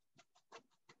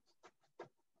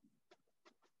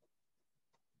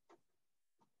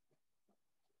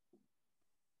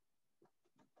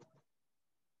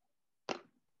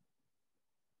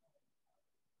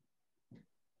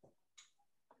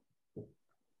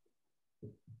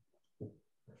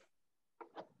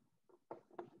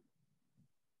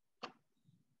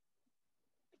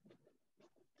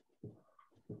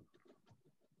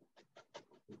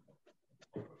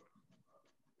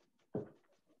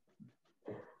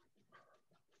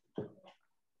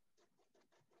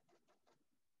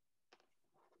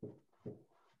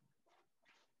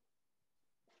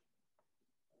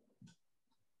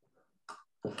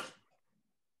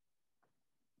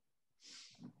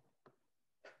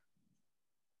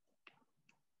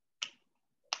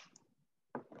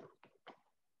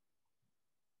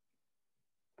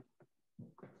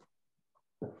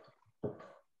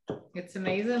 It's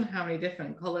amazing how many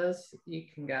different colors you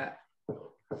can get.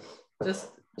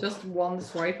 Just one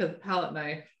swipe of the palette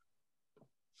knife.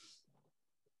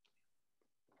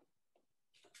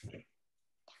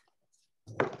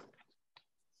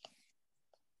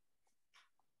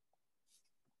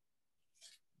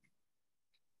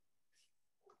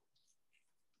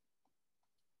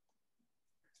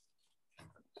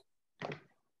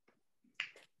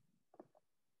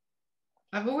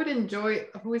 I've always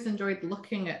enjoyed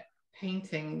looking at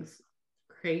paintings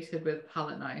created with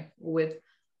palette knife, with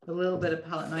a little bit of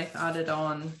palette knife added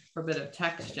on for a bit of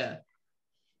texture.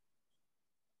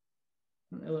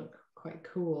 They look quite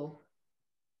cool.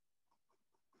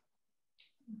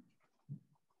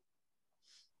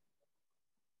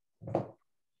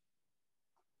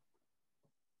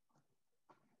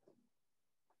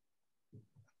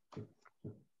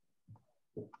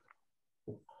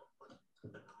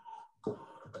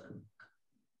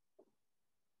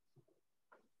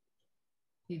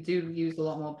 You do use a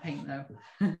lot more paint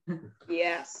though.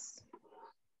 Yes.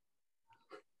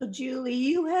 So Julie,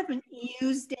 you haven't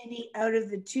used any out of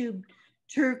the tube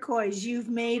turquoise. You've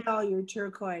made all your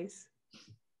turquoise.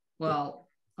 Well,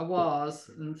 I was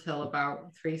until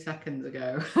about 3 seconds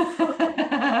ago.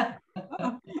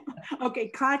 Okay,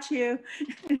 caught you.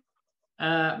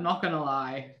 I'm not gonna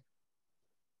lie.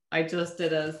 I just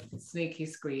did a sneaky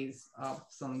squeeze of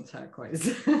some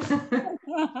turquoise.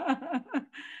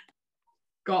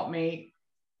 Got me.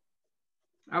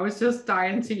 I was just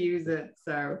dying to use it,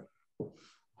 so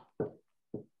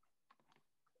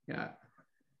yeah,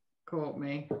 caught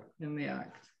me in the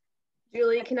act.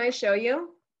 Julie, can I show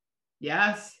you?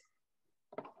 Yes.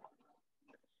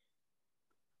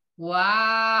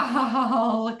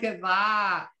 Wow, look at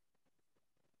that.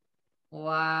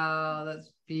 Wow,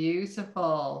 that's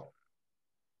beautiful.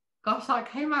 Gosh,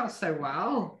 that came out so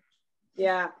well.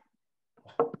 Yeah.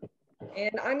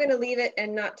 And I'm going to leave it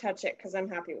and not touch it because I'm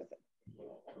happy with it.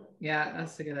 Yeah,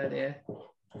 that's a good idea.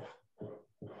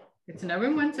 It's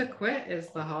knowing when to quit is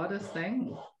the hardest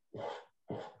thing.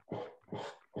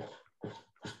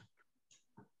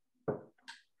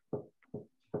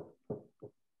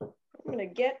 I'm going to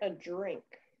get a drink.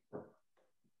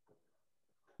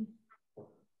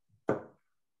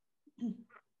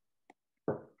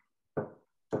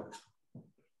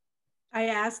 I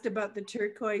asked about the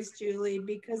turquoise, Julie,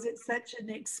 because it's such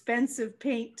an expensive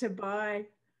paint to buy.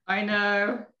 I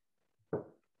know.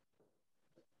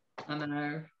 I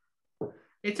know.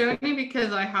 It's only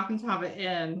because I happen to have it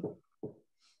in,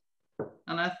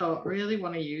 and I thought, really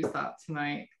want to use that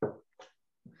tonight.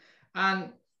 And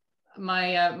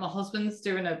my husband's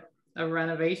doing a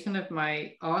renovation of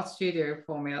my art studio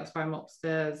for me. That's why I'm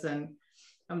upstairs, and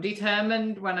I'm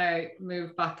determined when I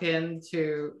move back in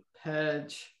to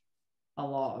purge a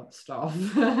lot of stuff.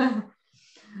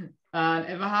 And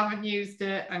if I haven't used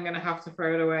it, I'm going to have to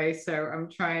throw it away. So I'm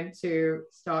trying to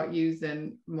start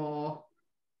using more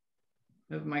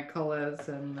of my colors.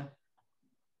 And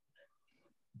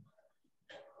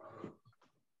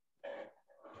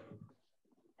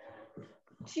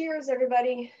cheers,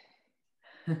 everybody.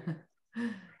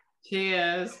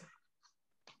 Cheers.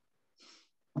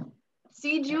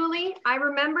 See, Julie, I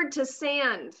remembered to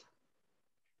sand.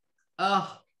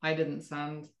 Oh, I didn't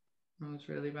sand. That was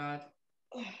really bad.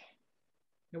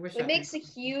 I wish It makes a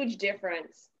huge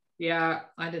difference. Yeah,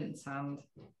 I didn't sand.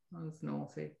 That was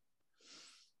naughty.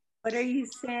 What are you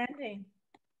sanding?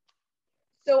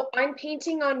 So I'm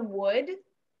painting on wood.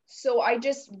 So I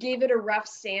just gave it a rough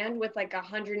sand with like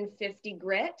 150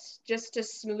 grit just to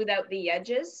smooth out the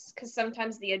edges, because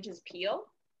sometimes the edges peel.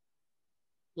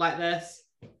 Like this.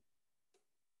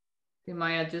 See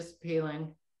my edges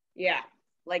peeling. Yeah,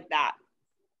 like that.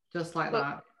 Just like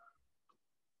that.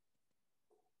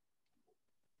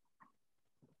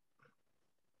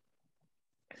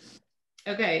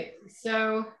 Okay,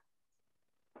 so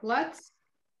let's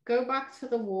go back to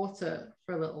the water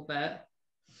for a little bit.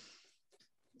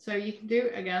 So you can do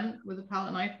it again with a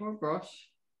palette knife or a brush.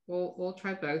 We'll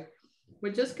try both.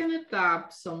 We're just going to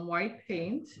dab some white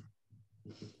paint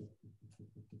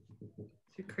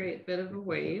to create a bit of a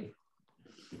wave.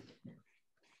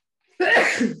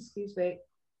 Excuse me.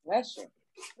 Bless you.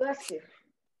 Bless you.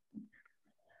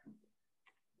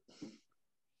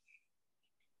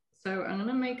 So I'm going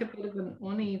to make a bit of an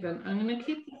uneven. I'm going to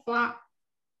keep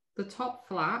the top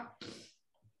flat,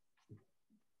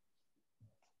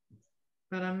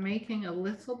 but I'm making a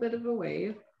little bit of a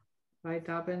wave by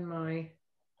dabbing my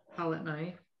palette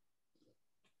knife.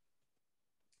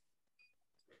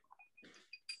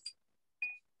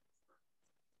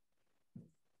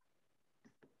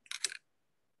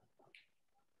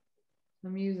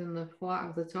 I'm using the flat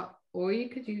of the top, or you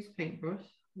could use paintbrush.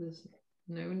 There's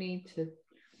no need to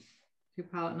do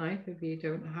palette knife if you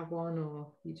don't have one or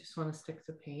you just want to stick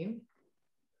to paint.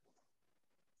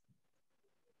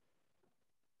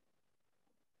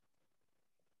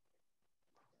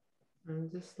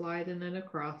 I'm just sliding it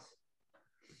across.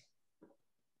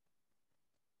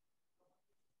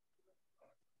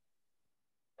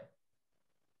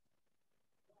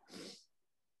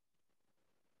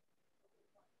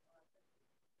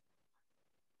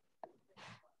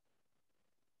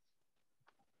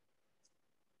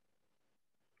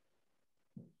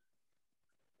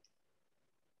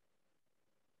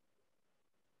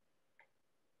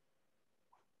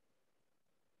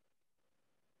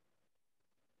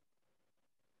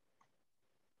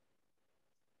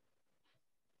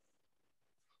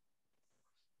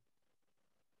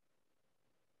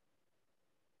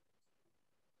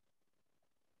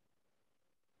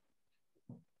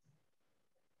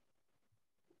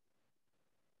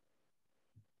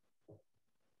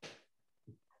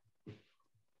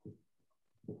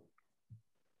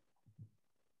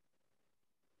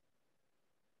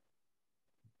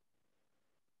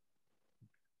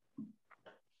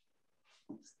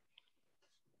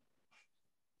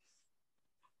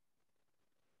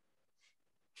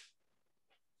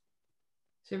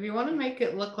 So if you want to make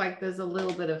it look like there's a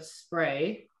little bit of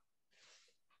spray,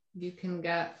 you can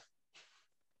get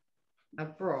a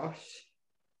brush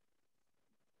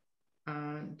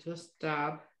and just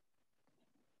dab.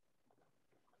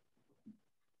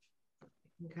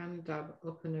 You can kind of dab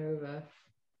up and over.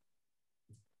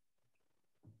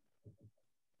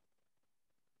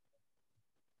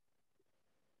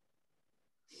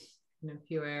 In a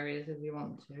few areas if you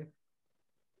want to.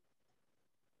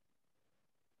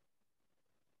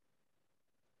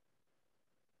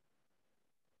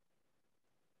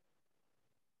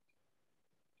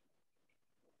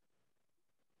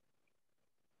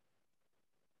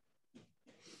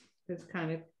 It's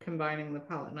kind of combining the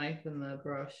palette knife and the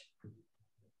brush.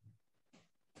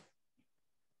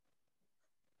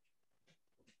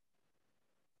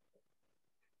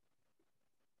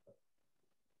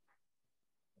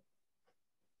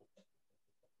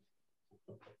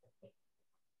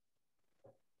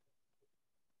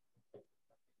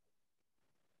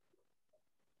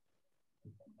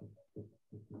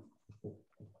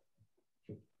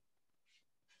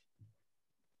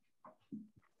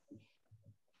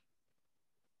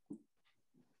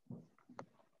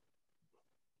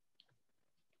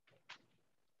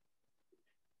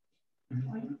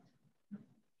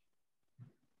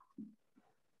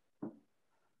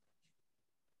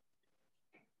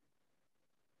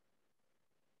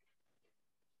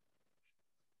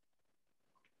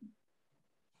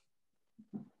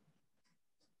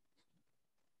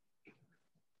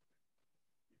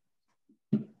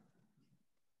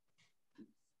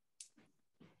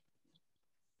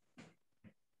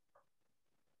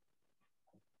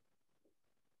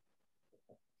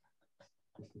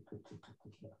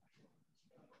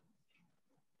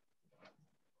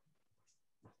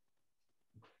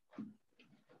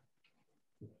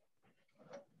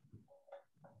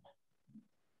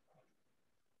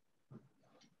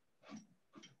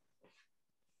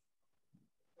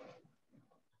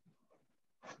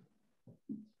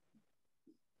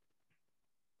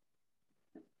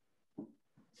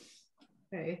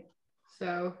 Okay,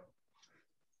 so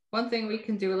one thing we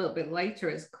can do a little bit later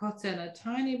is cut in a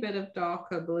tiny bit of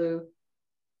darker blue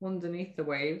underneath the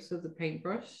waves with the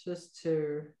paintbrush, just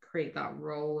to create that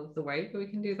roll of the wave, but we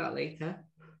can do that later.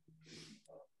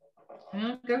 I'm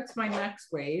gonna go to my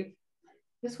next wave.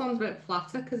 This one's a bit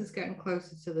flatter because it's getting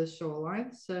closer to the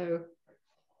shoreline, so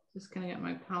just gonna get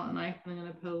my palette knife and I'm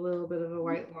gonna put a little bit of a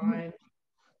white line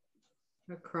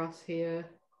across here.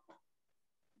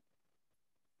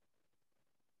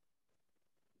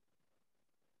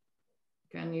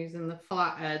 Again, using the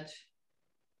flat edge.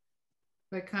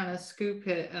 I kind of scoop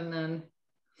it and then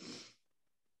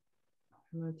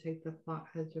I'm going to take the flat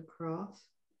edge across.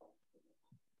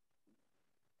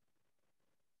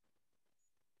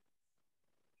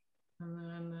 And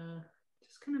then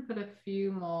just going to put a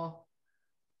few more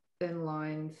thin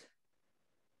lines.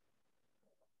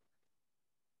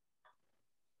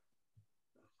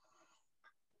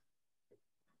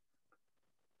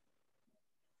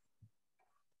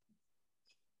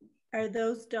 Are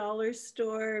those dollar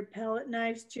store palette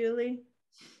knives, Julie?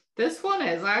 This one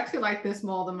is. I actually like this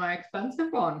more than my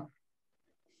expensive one.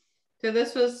 So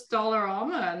this was Dollar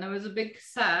Armor, and there was a big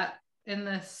set in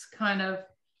this kind of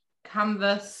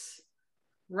canvas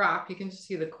wrap. You can just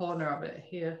see the corner of it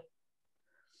here.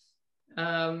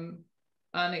 And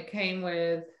it came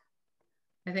with,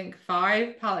 I think,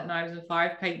 5 palette knives and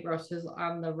 5 paintbrushes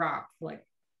and the wrap, like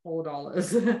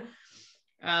 $4.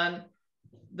 And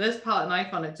this palette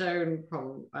knife on its own,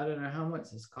 probably, I don't know how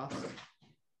much this cost.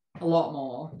 A lot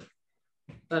more.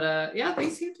 But yeah, they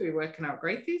seem to be working out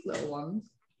great, these little ones.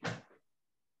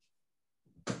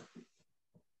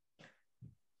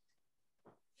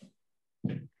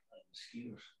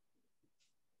 Mosquitoes.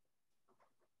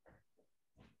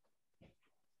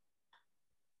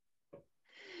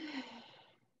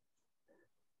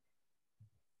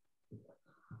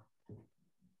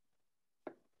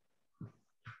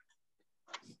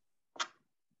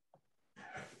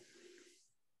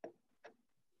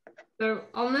 So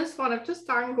on this one, I've just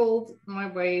angled my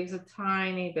waves a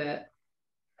tiny bit,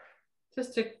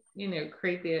 just to, you know,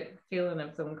 create the feeling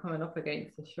of them coming up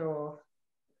against the shore.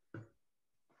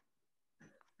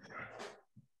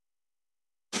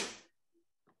 So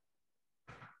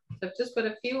I've just put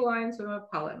a few lines with my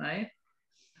palette knife.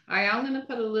 I am going to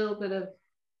put a little bit of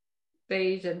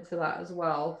beige into that as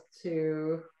well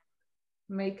to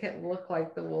make it look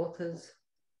like the water's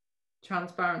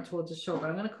transparent towards the shore.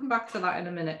 But I'm going to come back to that in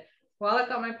a minute. While I've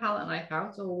got my palette knife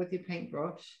out, or with your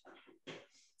paintbrush,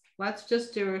 let's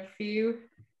just do a few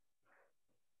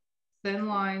thin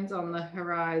lines on the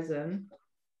horizon.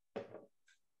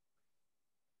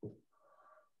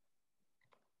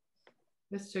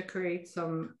 Just to create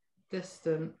some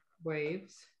distant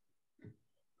waves.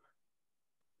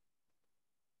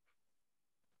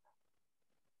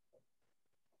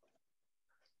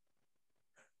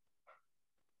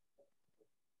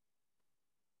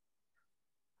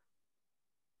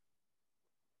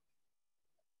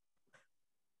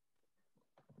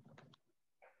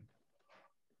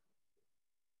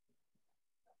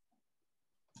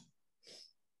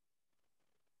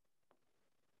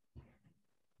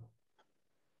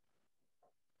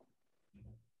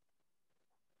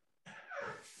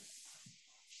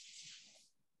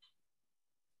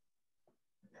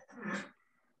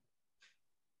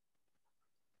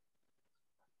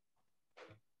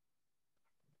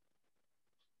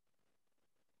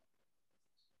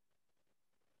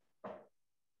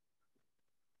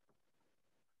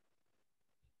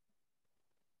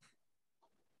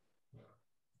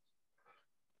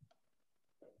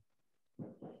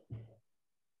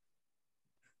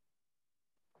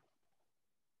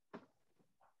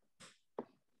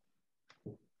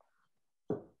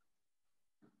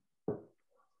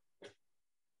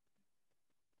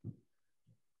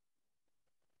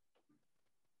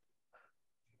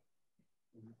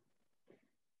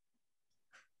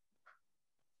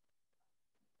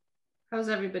 How's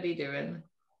everybody doing?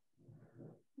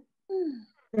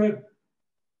 Good.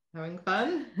 Having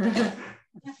fun?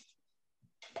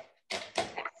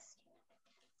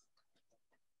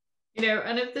 You know,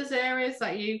 and if there's areas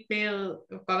that you feel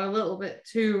have got a little bit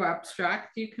too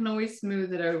abstract, you can always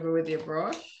smooth it over with your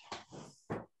brush.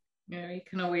 You know, you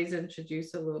can always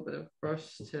introduce a little bit of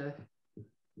brush to,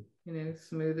 you know,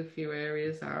 smooth a few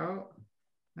areas out.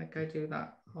 Like I do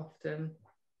that often.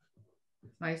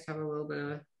 It's nice to have a little bit of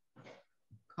a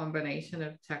combination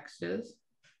of textures.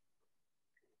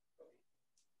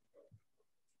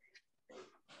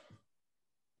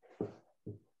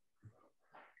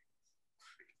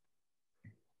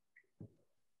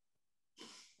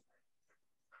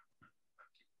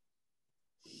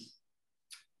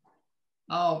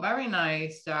 Oh, very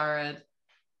nice, Jared.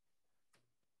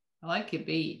 I like your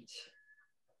beach.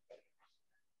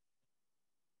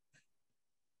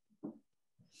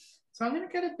 So I'm going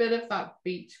to get a bit of that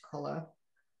beach color.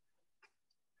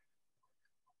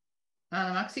 And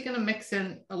I'm actually going to mix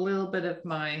in a little bit of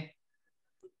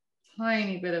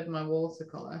tiny bit of my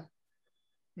watercolor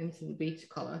into the beach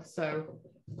color. So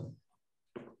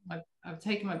I've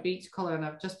taken my beach color and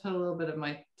I've just put a little bit of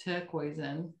my turquoise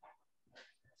in.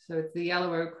 So it's the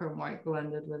yellow ochre and white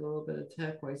blended with a little bit of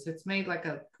turquoise. So it's made like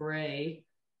a gray.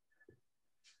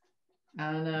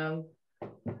 And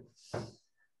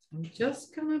I'm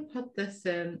just gonna put this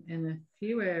in a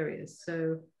few areas.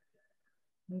 So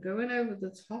I'm going over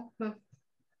the top of a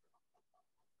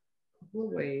couple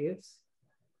of waves.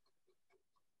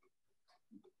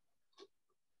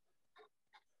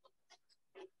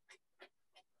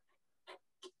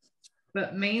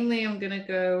 But mainly I'm gonna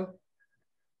go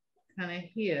kind of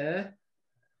here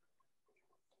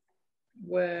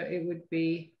where it would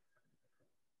be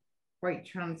quite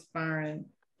transparent,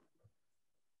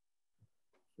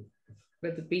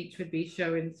 where the beach would be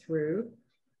showing through.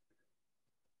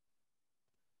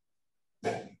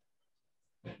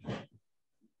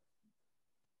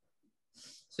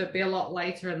 So it'd be a lot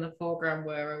lighter in the foreground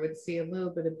where I would see a little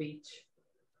bit of beach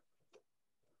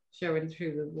showing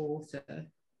through the water.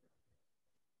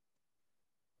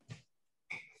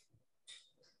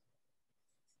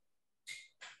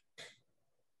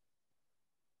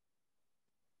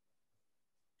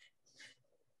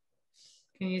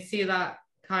 Can you see that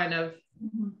kind of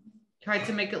tried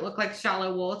to make it look like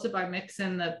shallow water by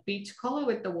mixing the beach color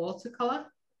with the watercolor?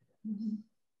 Mm-hmm.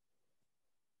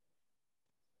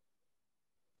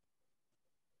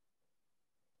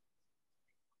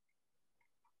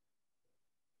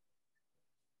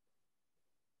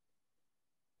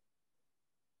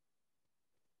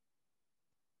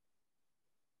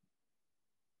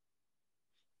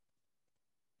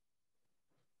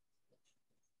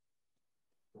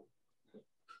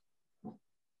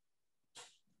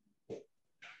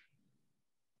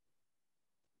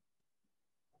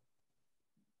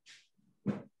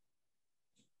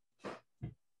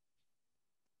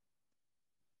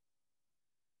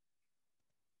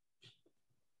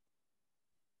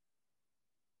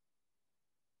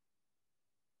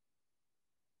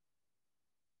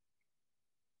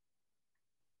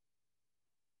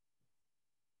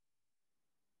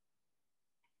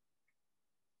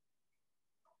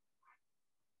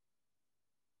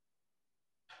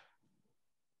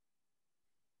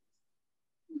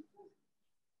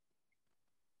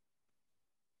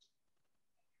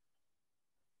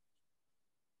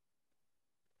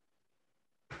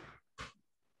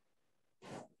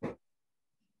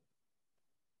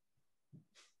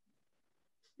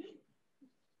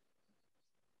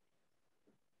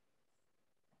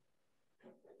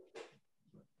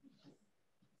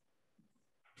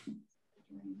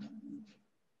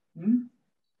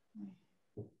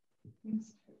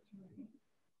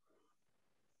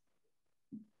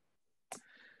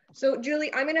 So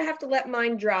Julie, I'm gonna have to let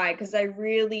mine dry because I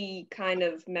really kind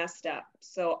of messed up.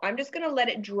 So I'm just gonna let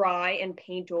it dry and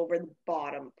paint over the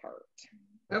bottom part.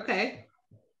 Okay.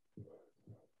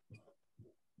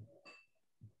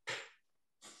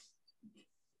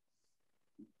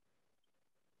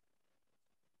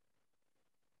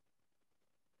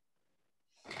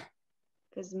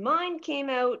 Because mine came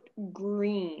out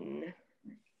green.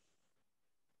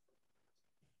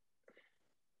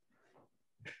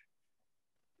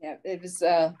 Yeah, it was,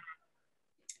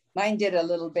 mine did a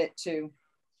little bit too.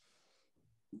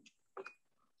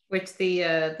 Which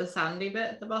the sandy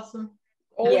bit at the bottom?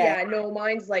 Oh yeah, no,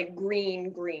 mine's like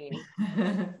green.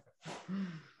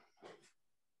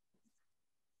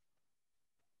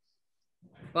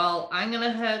 Well, I'm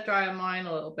gonna hair dry mine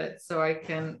a little bit so I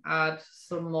can add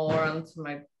some more onto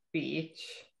my beach,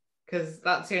 because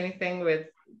that's the only thing with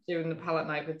doing the palette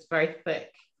knife, it's very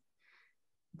thick.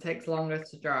 It takes longer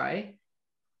to dry.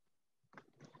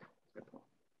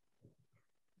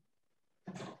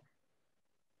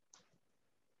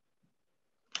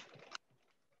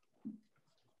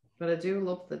 But I do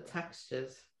love the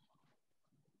textures.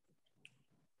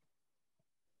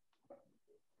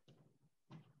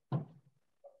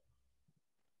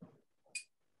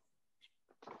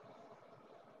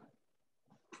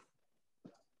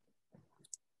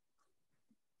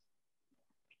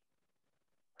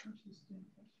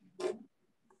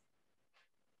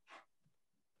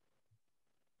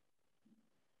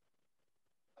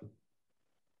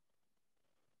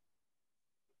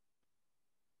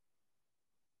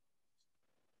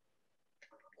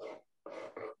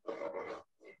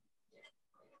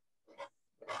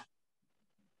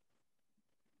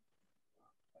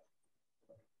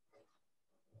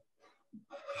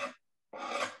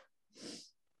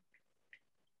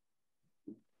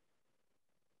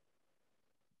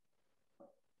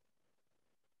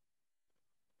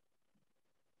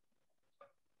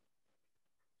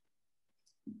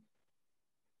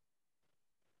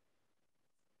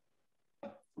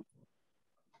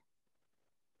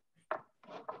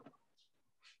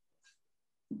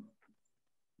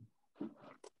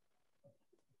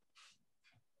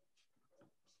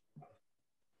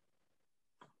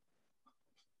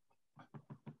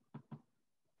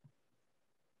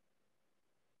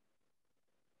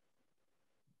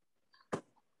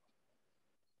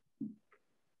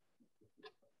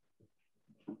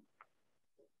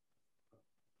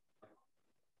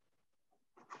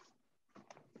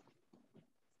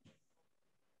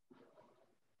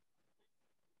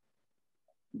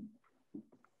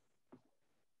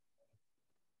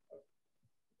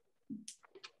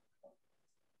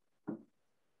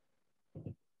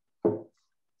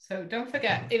 So don't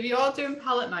forget, if you're doing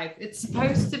palette knife, it's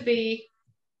supposed to be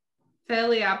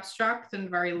fairly abstract and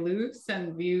very loose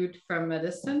and viewed from a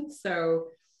distance.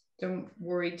 So don't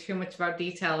worry too much about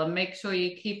detail and make sure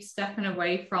you keep stepping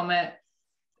away from it.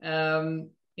 You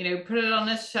know, put it on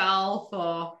a shelf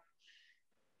or,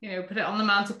 you know, put it on the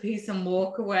mantelpiece and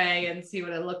walk away and see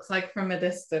what it looks like from a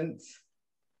distance.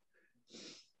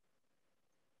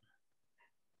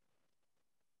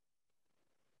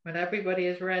 When everybody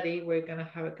is ready, we're going to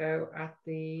have a go at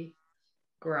the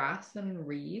grass and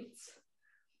reeds.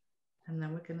 And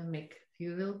then we're going to make a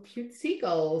few little cute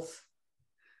seagulls.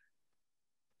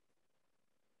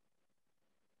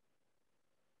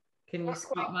 Can you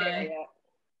spot my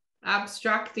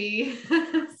abstracty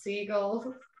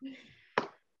seagull?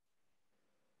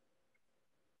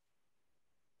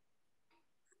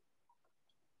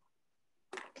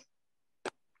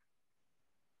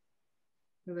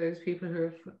 For those people who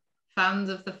are fans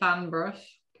of the fan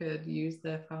brush, could use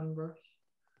their fan brush.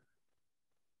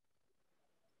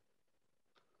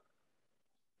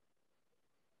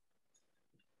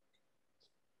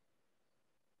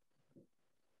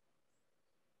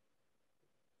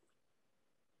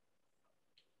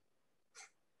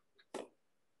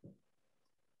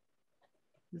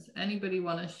 Does anybody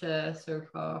want to share so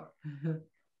far?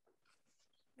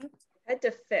 Had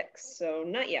to fix, so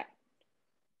not yet.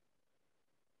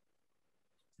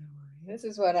 This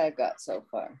is what I've got so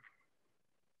far.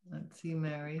 Let's see,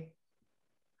 Mary.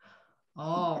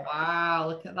 Oh, wow,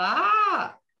 look at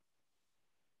that.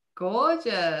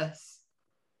 Gorgeous.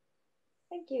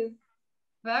 Thank you.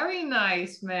 Very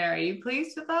nice, Mary. You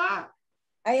pleased with that?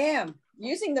 I am.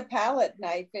 Using the palette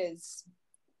knife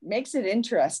makes it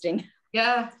interesting.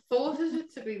 Yeah, forces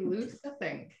it to be loose, I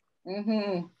think.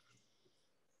 Mm-hmm.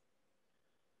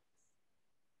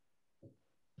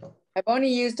 I've only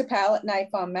used a palette knife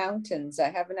on mountains. I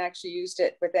haven't actually used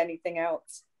it with anything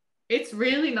else. It's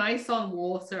really nice on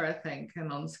water, I think, and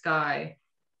on sky.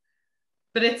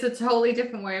 But it's a totally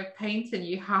different way of painting.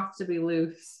 You have to be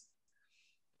loose.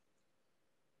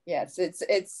 Yes,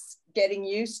 it's getting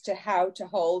used to how to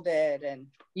hold it, and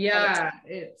yeah,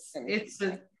 it's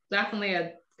definitely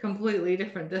a completely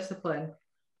different discipline.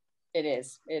 It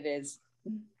is.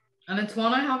 And it's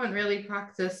one I haven't really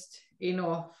practiced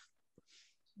enough.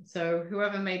 So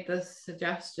whoever made this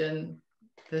suggestion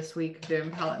this week of doing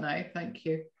palette knife, thank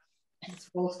you. It's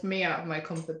forced me out of my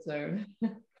comfort zone.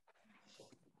 I'm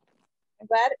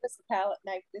glad it was the palette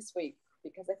knife this week,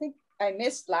 because I think I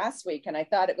missed last week and I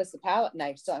thought it was the palette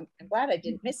knife. So I'm glad I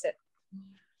didn't miss it.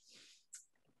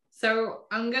 So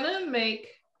I'm gonna make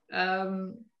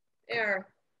There.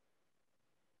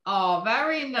 Oh,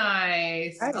 very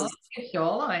nice. Nice. I like your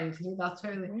shoreline too. That's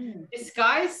really the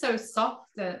sky is so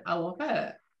soft and I love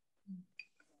it.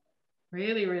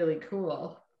 Really, really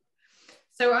cool.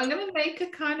 So I'm gonna make a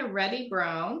kind of reddy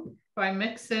brown by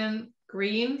mixing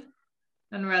green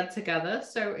and red together.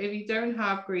 So if you don't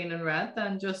have green and red,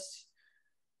 then just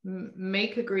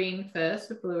make a green first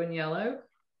with blue and yellow,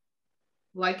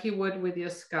 like you would with your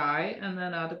sky, and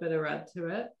then add a bit of red to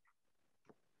it.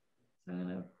 So I'm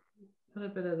going to put a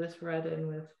bit of this red in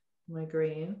with my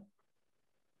green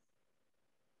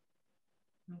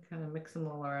and kind of mix them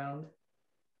all around.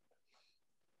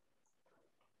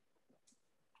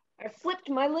 I flipped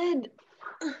my lid.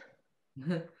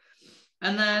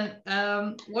 And then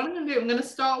what I'm going to do, I'm going to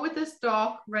start with this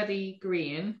dark reddy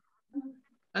green,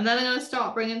 and then I'm going to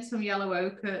start bringing some yellow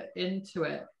ochre into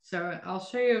it. So I'll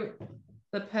show you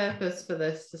the purpose for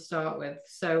this to start with.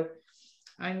 So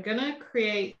I'm going to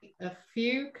create a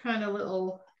few kind of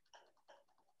little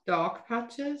dark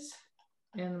patches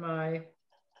in my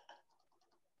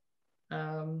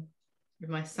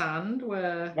sand.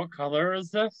 Where what color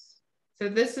is this? So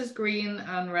this is green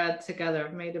and red together.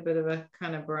 I've made a bit of a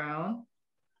kind of brown,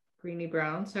 greeny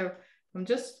brown. So I'm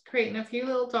just creating a few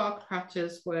little dark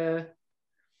patches where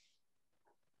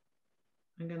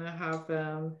I'm going to have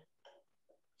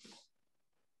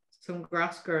some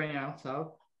grass growing out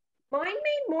of. Mine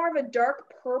made more of a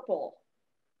dark purple.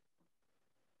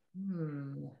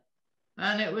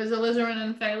 And it was alizarin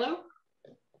and phthalo?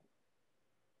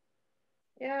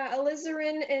 Yeah,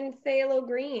 alizarin and phthalo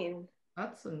green.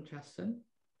 That's interesting.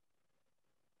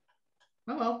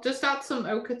 Oh well, just add some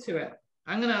ochre to it.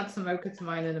 I'm going to add some ochre to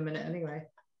mine in a minute anyway.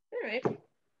 All right.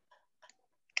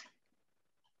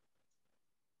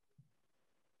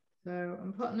 So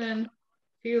I'm putting in a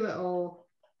few little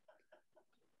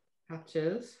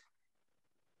patches.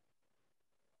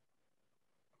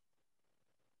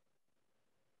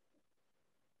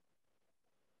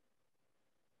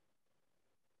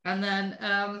 And then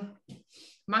I'm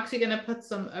actually going to put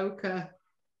some ochre,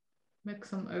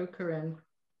 mix some ochre in.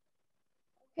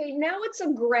 Okay, now it's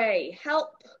a gray. Help.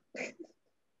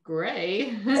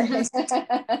 Gray?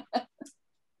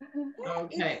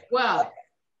 Okay, well.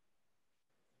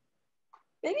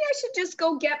 Maybe I should just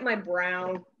go get my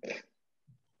brown.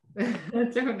 I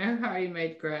don't know how you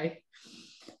made gray.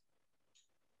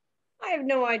 I have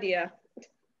no idea.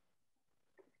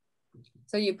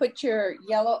 So you put your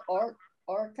yellow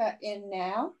orca in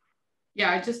now?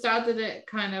 Yeah, I just added it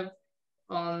kind of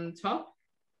on top.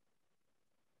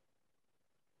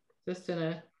 Just in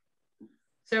a,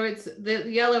 so it's the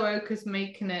yellow ochre is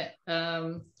making it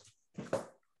a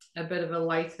bit of a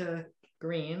lighter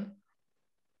green.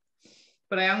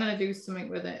 But I am going to do something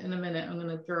with it in a minute. I'm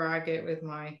going to drag it with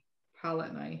my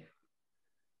palette knife.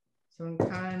 So I'm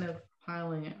kind of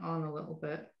piling it on a little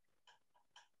bit.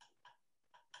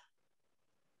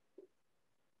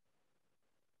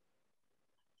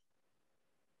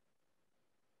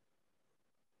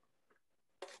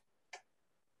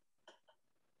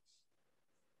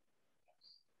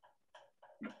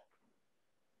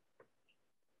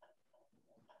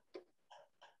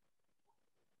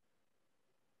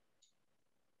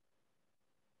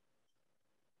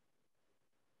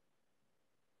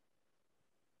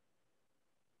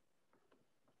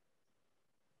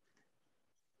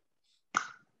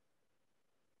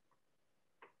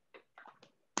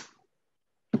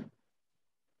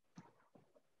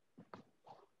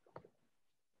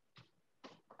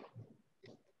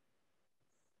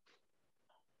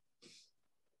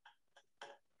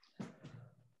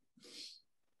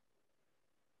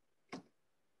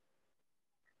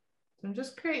 So I'm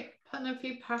just putting a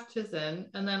few patches in,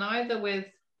 and then either with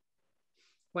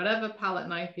whatever palette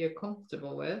knife you're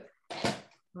comfortable with, I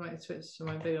might switch to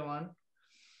my bigger one.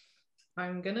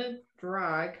 I'm gonna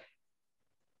drag,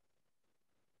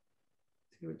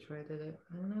 see which way I did it.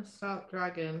 I'm gonna start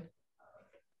dragging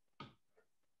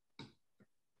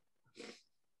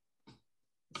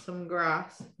some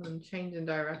grass and changing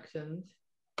directions.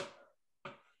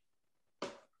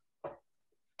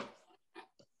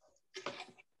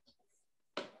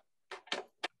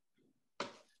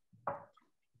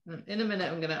 And in a minute,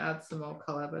 I'm going to add some more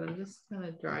color, but I'm just kind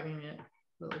of dragging it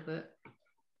a little bit.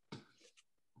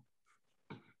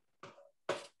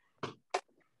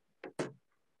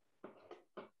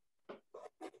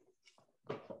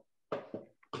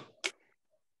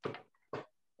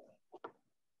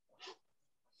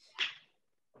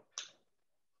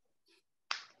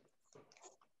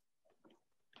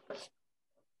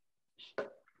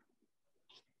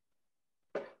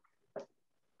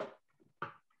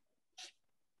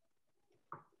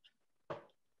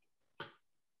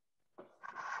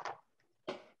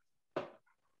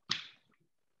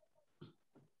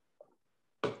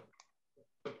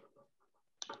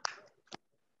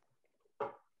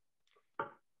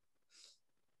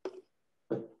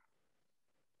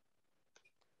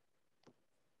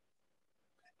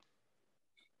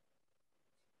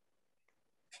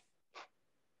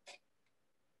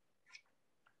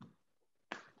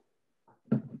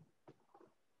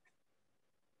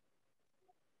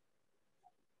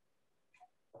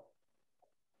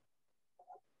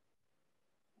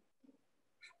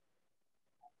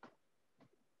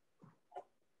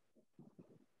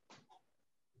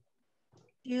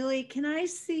 Julie, can I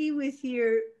see with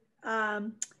your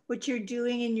what you're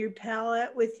doing in your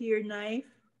palette with your knife?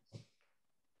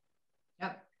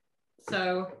 Yep.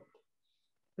 So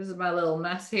this is my little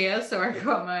mess here. So I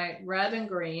got my red and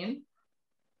green,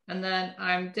 and then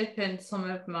I'm dipping some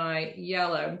of my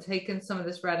yellow. I'm taking some of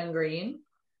this red and green.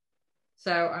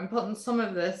 So I'm putting some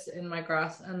of this in my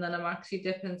grass, and then I'm actually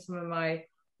dipping some of my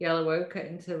yellow ochre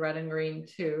into red and green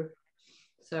too.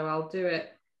 So I'll do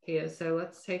it here. So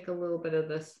let's take a little bit of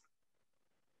this.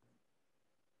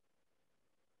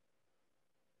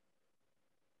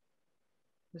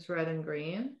 This red and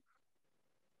green.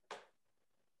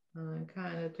 And I'm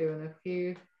kind of doing a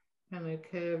few kind of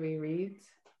curvy reeds.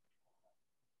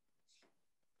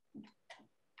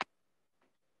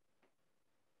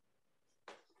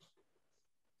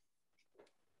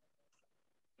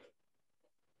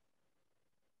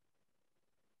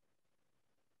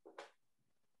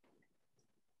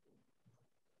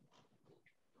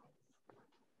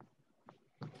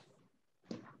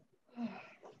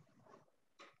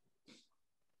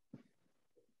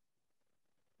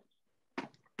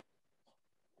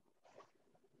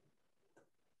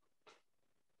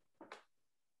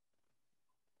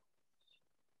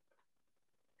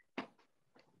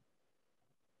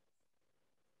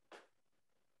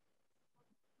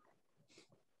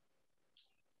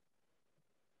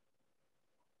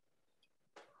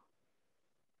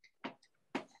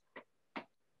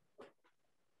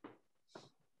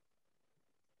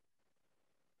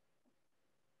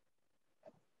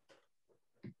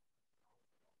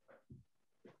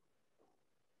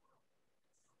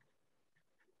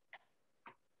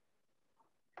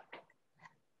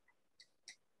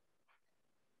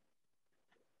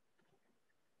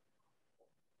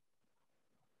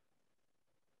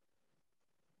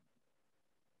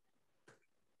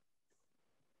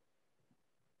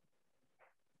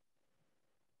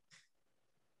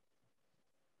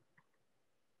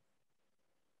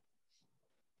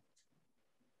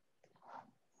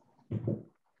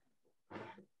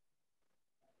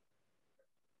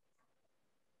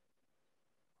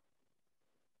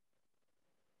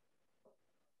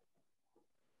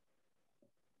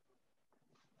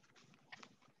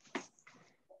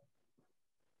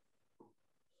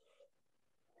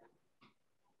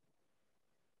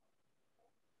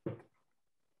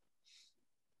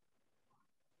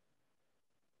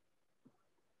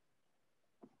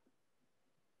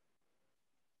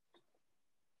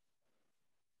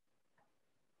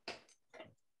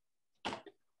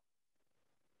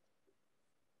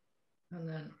 And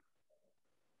then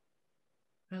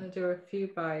I'm going to do a few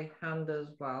by hand as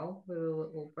well with a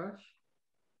little brush.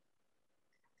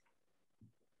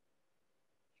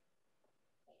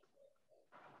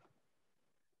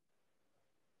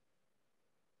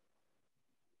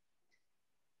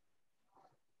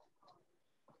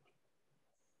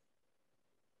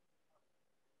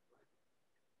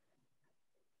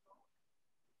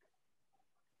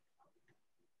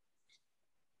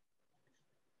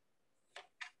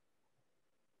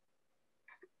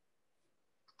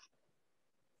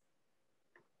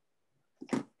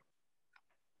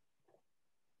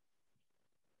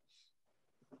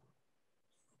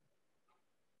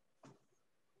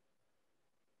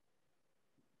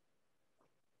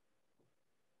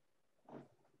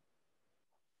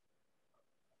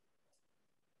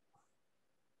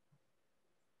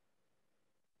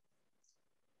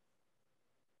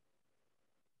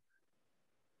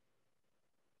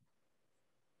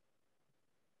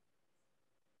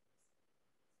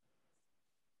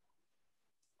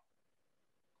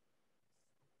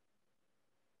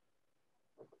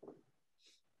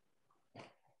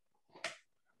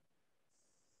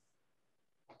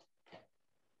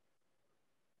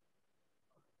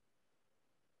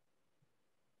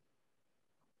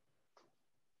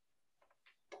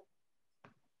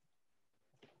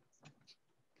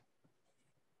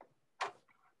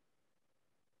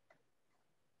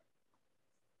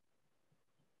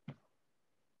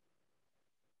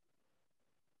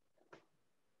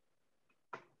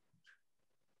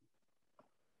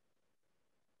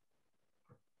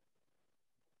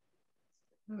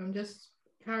 I'm just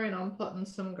carrying on putting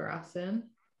some grass in.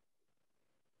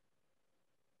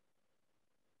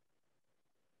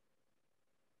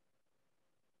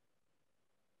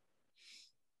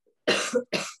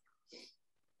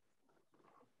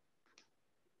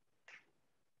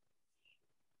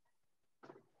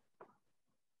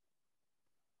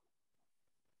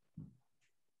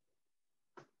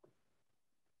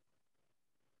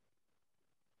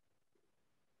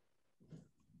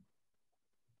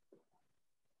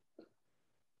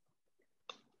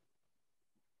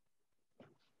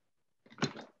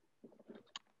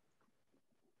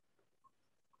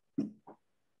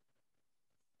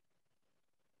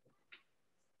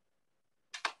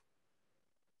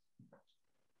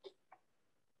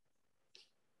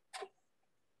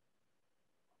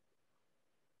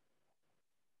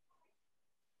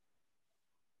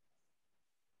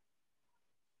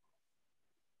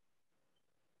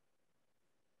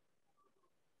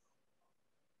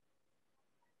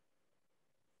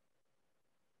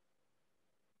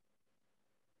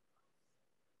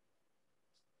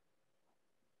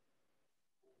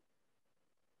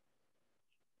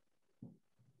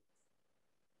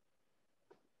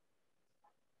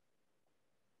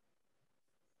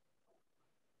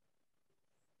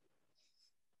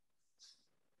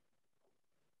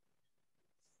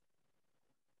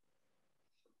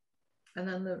 And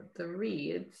then the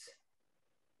reeds,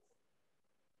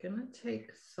 gonna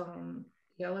take some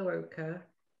yellow ochre,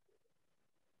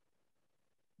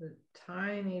 a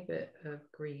tiny bit of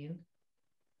green.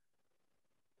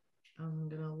 I'm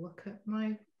gonna look at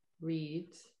my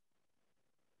reeds.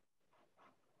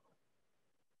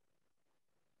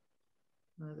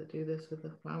 Either do this with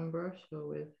a fan brush or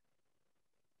with,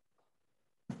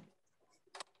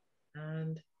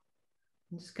 and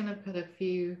I'm just gonna put a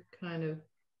few kind of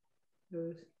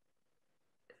those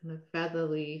kind of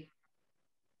feathery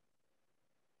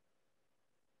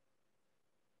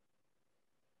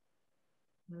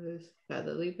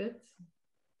bits.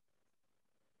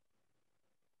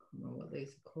 I don't know what these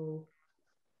are called.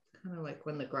 It's kind of like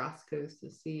when the grass goes to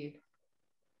seed.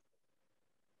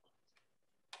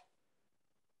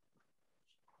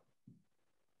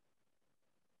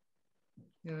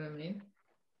 You know what I mean?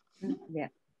 Yeah.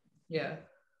 Yeah.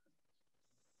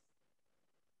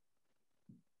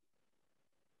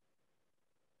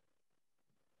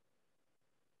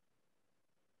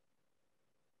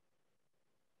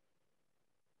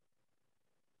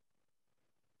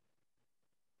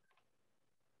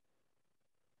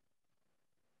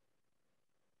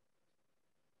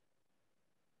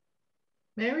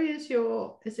 Mary, is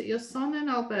it your son in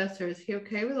Alberta? Is he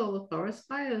okay with all the forest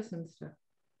fires and stuff?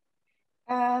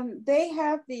 They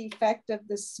have the effect of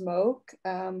the smoke.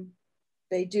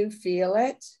 They do feel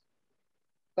it,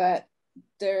 but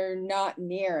they're not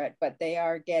near it, but they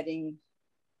are getting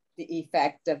the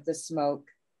effect of the smoke.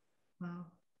 Wow.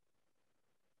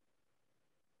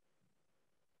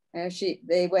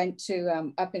 They went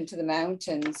to up into the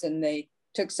mountains, and they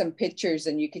took some pictures,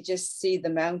 and you could just see the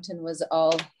mountain was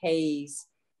all haze.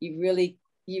 You really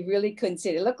couldn't see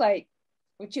it. It looked like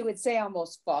what you would say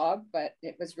almost fog, but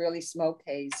it was really smoke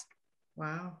haze.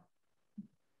 Wow.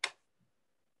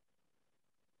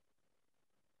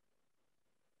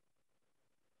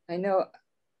 I know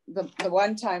the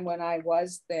one time when I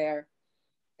was there,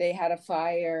 they had a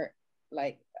fire,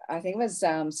 like I think it was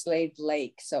Slave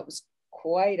Lake, so it was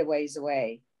quite a ways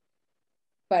away.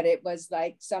 But it was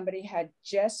like somebody had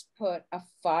just put a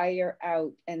fire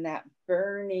out, and that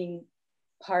burning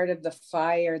part of the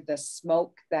fire, the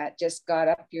smoke that just got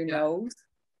up your nose.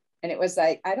 And it was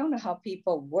like, I don't know how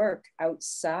people work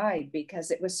outside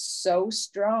because it was so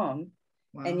strong.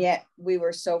 Wow. And yet we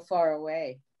were so far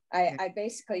away. I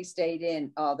basically stayed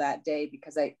in all that day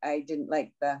because I didn't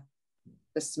like the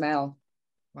smell.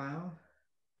 Wow.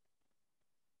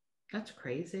 That's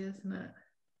crazy, isn't it?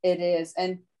 It is.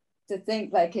 And to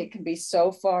think like it can be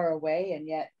so far away, and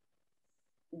yet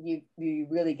you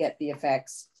really get the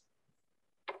effects.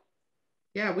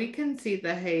 Yeah, we can see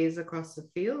the haze across the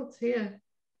fields here.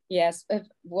 Yes.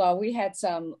 Well, we had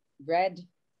some red.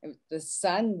 The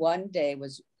sun one day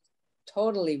was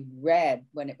totally red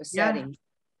when it was setting.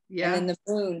 Yeah. And then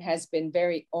the moon has been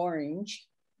very orange.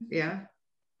 Yeah.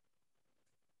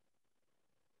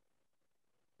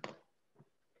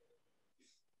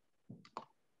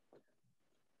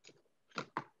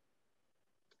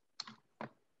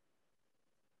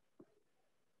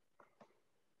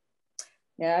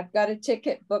 Yeah, I've got a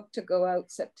ticket booked to go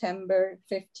out September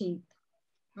 15th.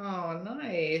 Oh,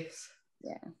 nice.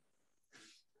 Yeah.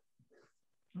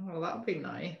 Oh, that'll be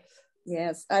nice.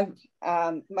 Yes,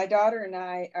 my daughter and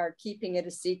I are keeping it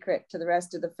a secret to the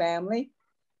rest of the family.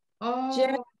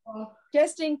 Oh.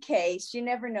 Just in case, you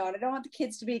never know. And I don't want the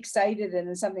kids to be excited and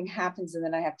then something happens and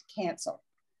then I have to cancel.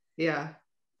 Yeah.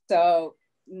 So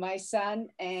my son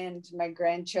and my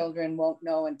grandchildren won't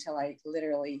know until I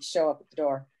literally show up at the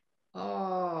door.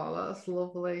 Oh, that's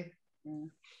lovely.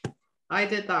 Yeah. I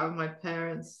did that with my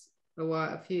parents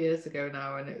a few years ago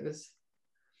now, and it was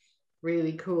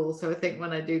really cool. So I think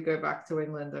when I do go back to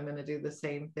England, I'm going to do the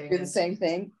same thing. Do the same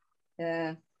thing.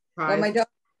 Yeah. Well,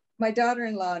 my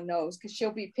daughter-in-law knows because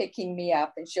she'll be picking me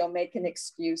up and she'll make an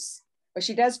excuse. Well,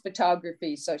 she does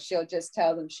photography, so she'll just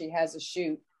tell them she has a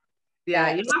shoot.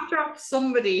 Yeah, you have to have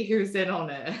somebody who's in on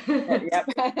it.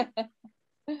 Yep.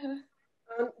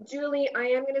 Julie, I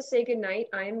am going to say goodnight.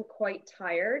 I'm quite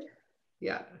tired.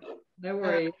 Yeah, no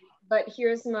worries. But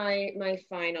here's my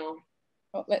final.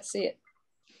 Oh, let's see it.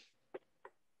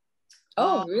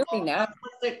 Oh, really nice.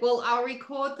 Well, I'll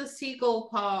record the seagull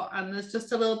part, and there's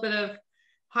just a little bit of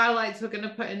highlights we're going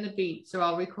to put in the beach, so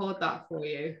I'll record that for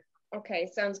you. Okay,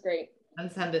 sounds great. And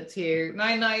send it to you.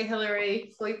 Night, night,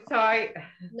 Hillary. Sleep tight.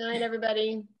 Night,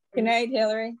 everybody. Good night,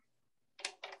 Hillary.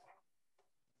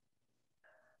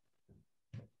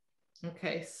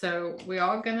 Okay, so we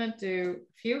are going to do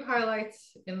a few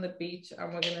highlights in the beach,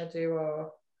 and we're going to do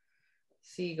our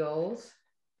seagulls.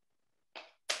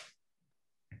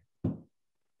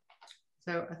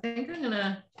 So I think I'm going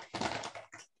to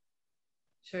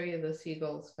show you the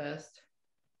seagulls first.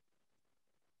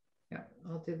 Yeah,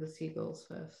 I'll do the seagulls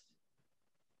first.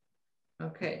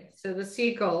 Okay, so the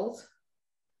seagulls,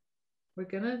 we're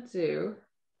gonna do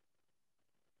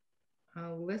a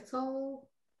little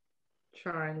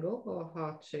triangle or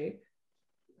heart shape.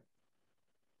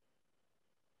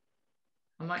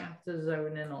 I might have to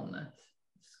zone in on this.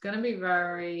 It's gonna be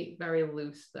very, very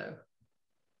loose though.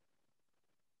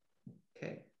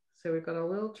 Okay, so we've got a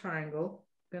little triangle.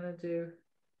 I'm gonna do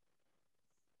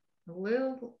a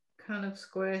little kind of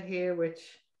square here, which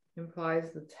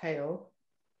implies the tail.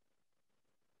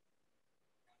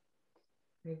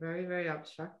 Be very, very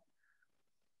abstract.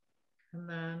 And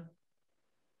then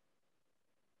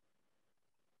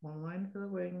one line for the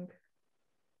wing.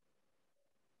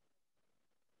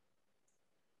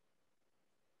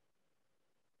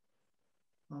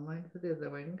 One line for the other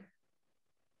wing.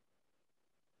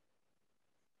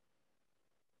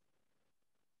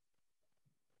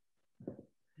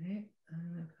 Okay,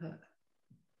 and I've got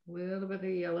a little bit of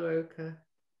yellow ochre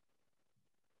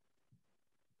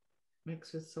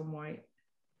mixed with some white.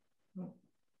 Oh.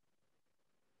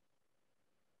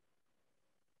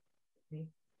 Okay.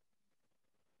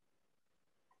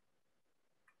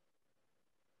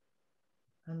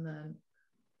 And then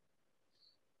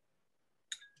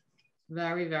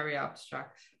very, very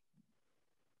abstract.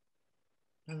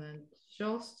 And then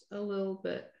just a little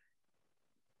bit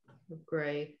of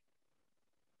gray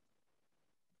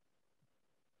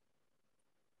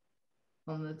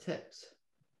on the tips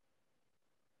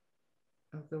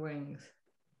of the wings.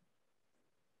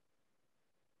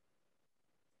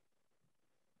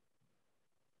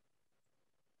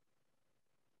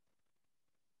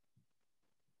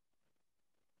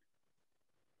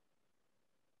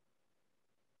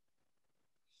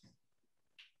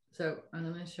 So I'm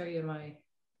going to show you my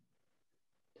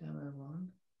demo one,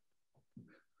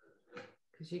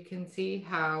 because you can see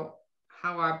how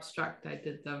abstract I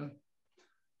did them.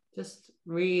 Just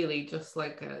really just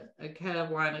like a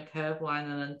curved line,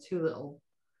 and then two little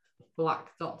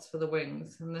black dots for the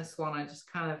wings. And this one, I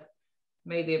just kind of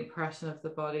made the impression of the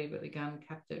body, but again,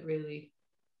 kept it really,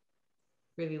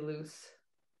 really loose.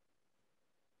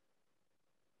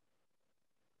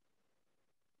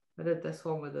 I did this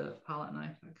one with a palette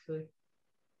knife, actually.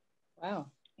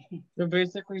 Wow. So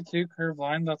basically 2 curved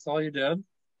lines, that's all you did?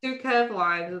 2 curved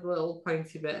lines with a little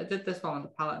pointy bit. I did this one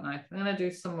with a palette knife. I'm going to do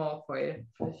some more for you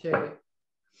to show you.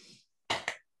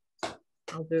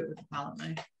 I'll do it with the palette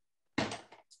knife.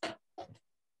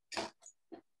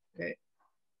 Okay.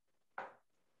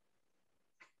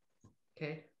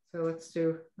 Okay, so let's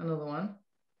do another one.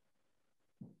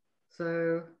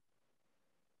 So,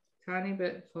 tiny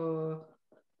bit for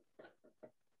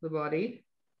the body.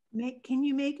 Can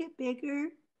you make it bigger?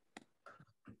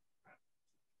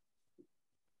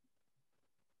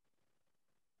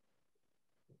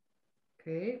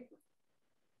 Okay.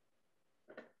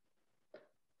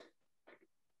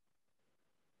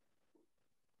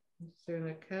 Just doing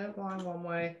a curved line one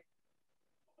way.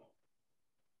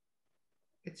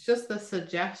 It's just the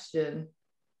suggestion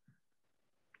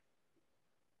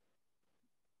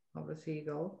of a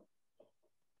seagull.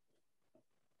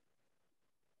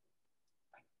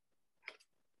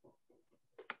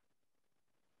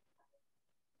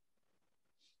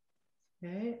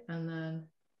 Okay, and then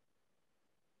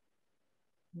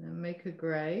make a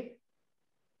gray,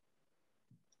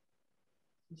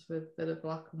 just with a bit of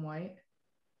black and white.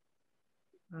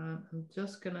 I'm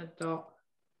just gonna dot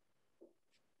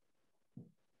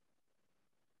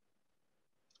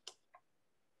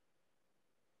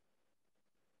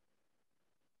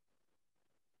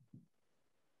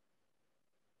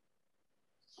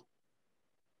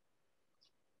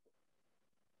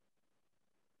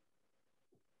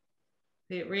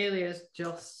it really is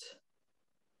just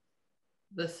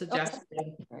the suggestion.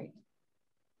 Right.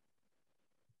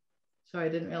 Sorry, I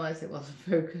didn't realize it wasn't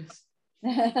focused.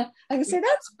 I can say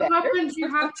that's better. What happens? You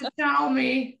have to tell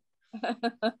me.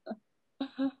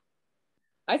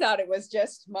 I thought it was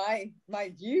just my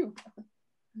view.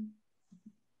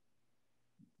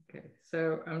 Okay,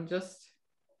 so I'm just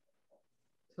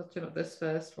touching up this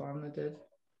first one I did.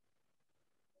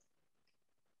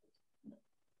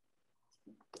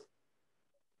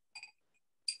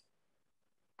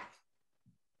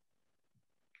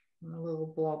 And a little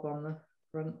blob on the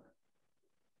front.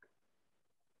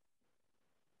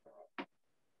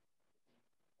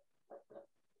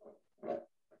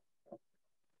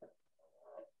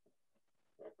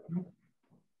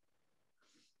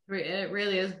 It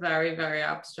really is very, very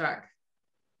abstract.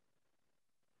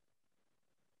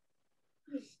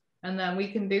 And then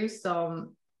we can do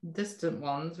some distant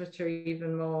ones, which are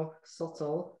even more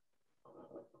subtle.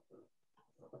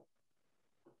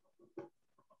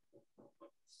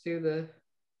 just do the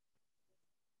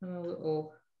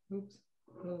little, oops,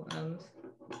 little ends.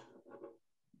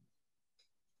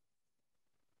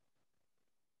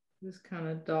 Just kind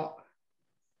of dot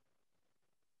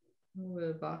a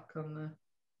little bit back on the,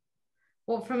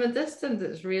 well, from a distance,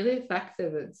 it's really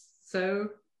effective. It's so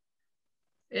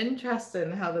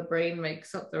interesting how the brain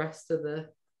makes up the rest of the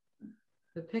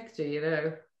picture, you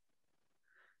know.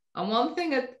 And one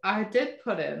thing that I did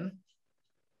put in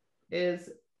is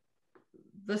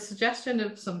the suggestion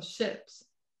of some ships.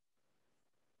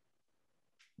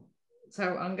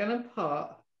 So I'm gonna put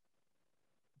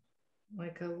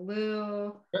like a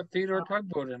little. Put Theodore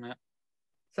Tugboat in it.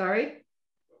 Sorry?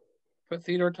 Put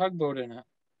Theodore Tugboat in it.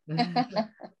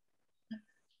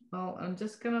 Well, I'm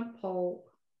just gonna pull.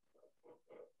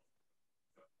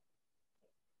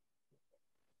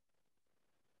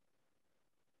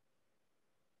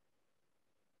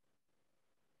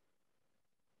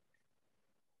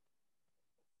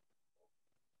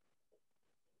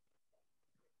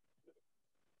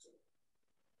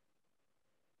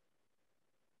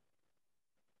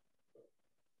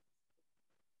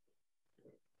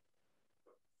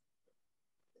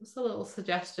 Just a little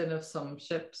suggestion of some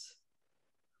ships.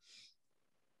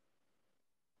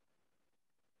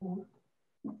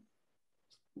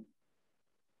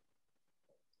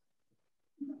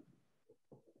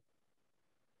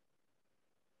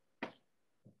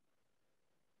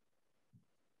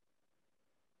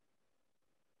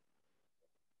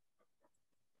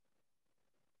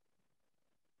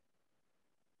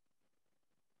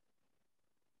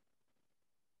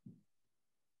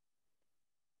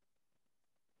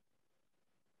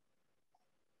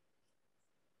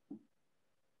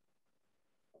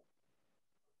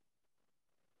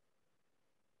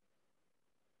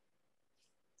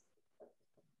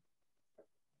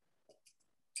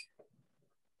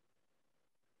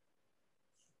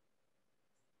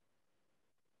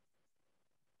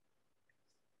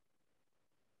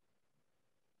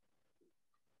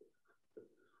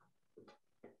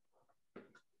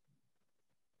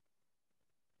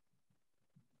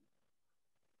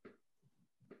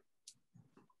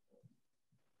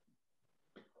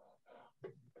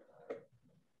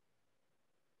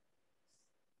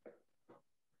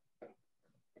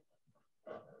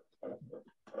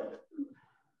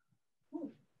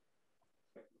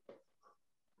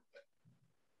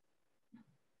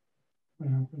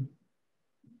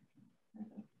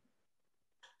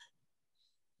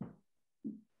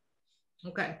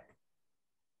 Okay.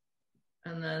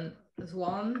 And then there's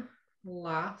one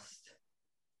last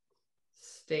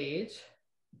stage.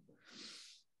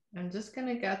 I'm just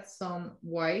gonna get some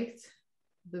white,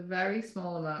 the very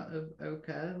small amount of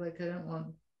ochre. Like I don't want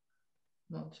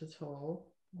much at all.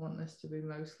 I want this to be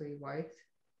mostly white.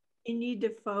 You need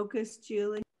to focus,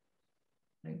 Julie.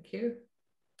 Thank you.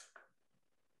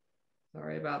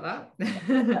 Sorry about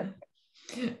that.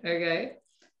 Okay.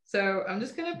 So I'm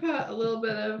just going to put a little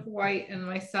bit of white in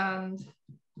my sand.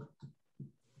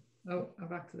 Oh,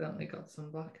 I've accidentally got some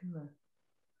black in there.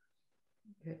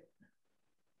 Okay.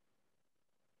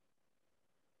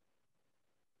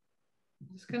 I'm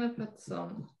just going to put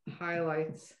some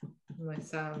highlights in my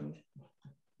sand.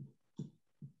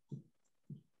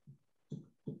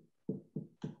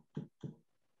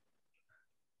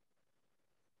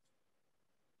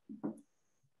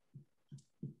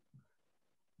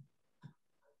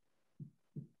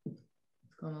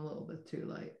 It's gone a little bit too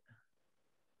light.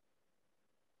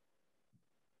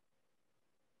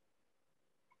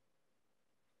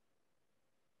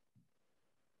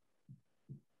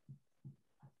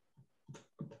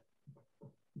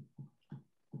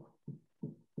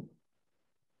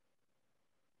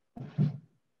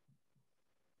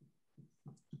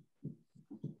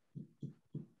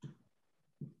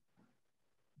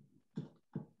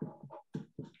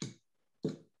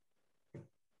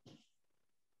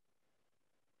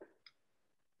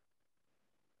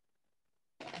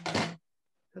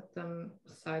 Put them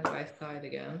side by side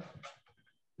again.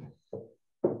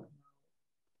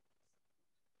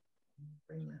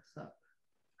 Bring this up.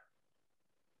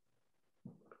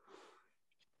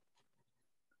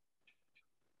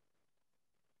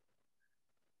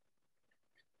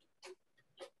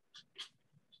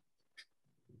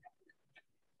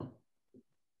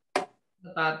 A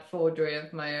bad forgery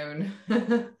of my own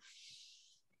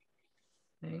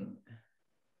thing.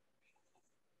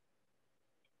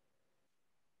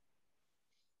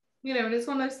 You know, it's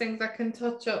one of those things I can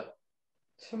touch up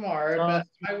tomorrow, but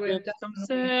I would come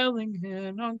sailing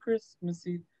in on Christmas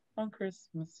Eve, on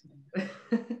Christmas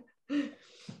Eve.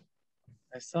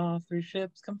 I saw 3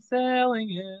 ships come sailing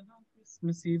in on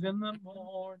Christmas Eve in the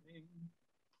morning.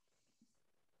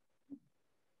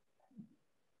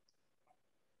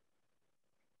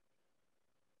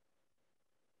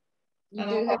 You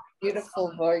do have a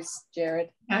beautiful voice, Jared.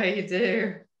 Oh, you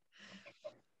do.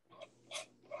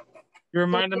 You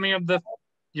reminded me of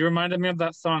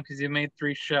that song because you made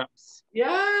 3 ships.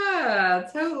 Yeah,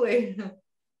 totally.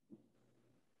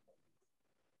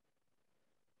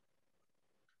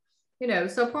 You know,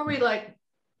 so probably like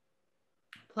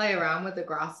play around with the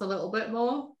grass a little bit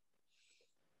more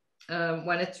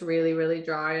when it's really, really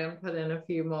dry, and put in a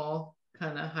few more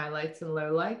kind of highlights and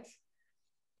lowlights.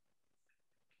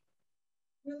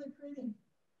 Really pretty.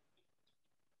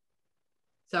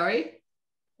 Sorry?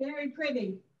 Very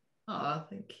pretty. Oh,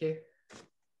 thank you.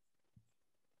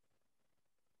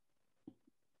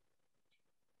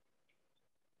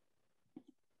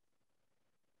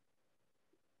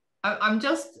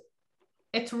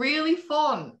 It's really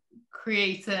fun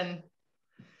creating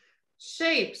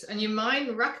shapes, and your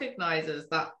mind recognizes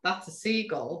that that's a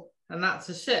seagull and that's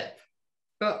a ship,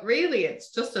 but really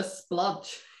it's just a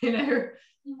splodge, you know.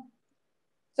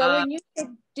 So when you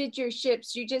did your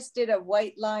ships, you just did a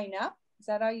white line up? Is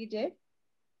that all you did?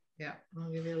 Yeah, I'll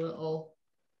give you a little.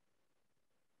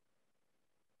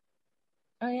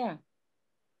 Oh yeah,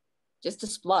 just a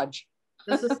splodge.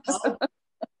 Just a splodge.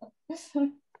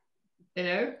 You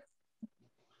know.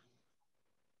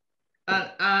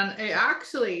 And it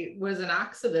actually was an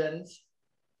accident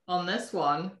on this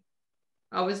one.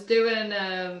 I was doing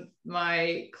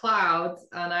my clouds,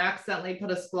 and I accidentally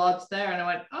put a splodge there, and I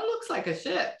went, oh, it looks like a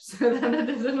ship. So then I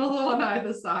did another one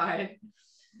either side.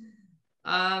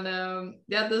 And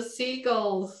yeah, the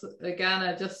seagulls, again,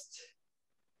 I just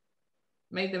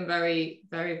made them very,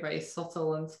 very, very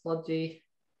subtle and splodgy.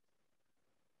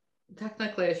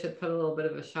 Technically, I should put a little bit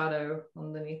of a shadow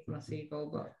underneath my seagull,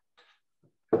 but.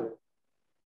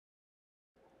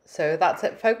 So that's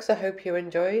it, folks. I hope you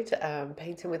enjoyed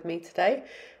painting with me today.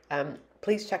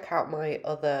 Please check out my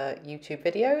other YouTube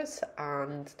videos,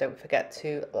 and don't forget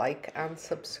to like and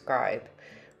subscribe.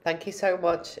 Thank you so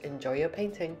much. Enjoy your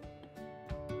painting.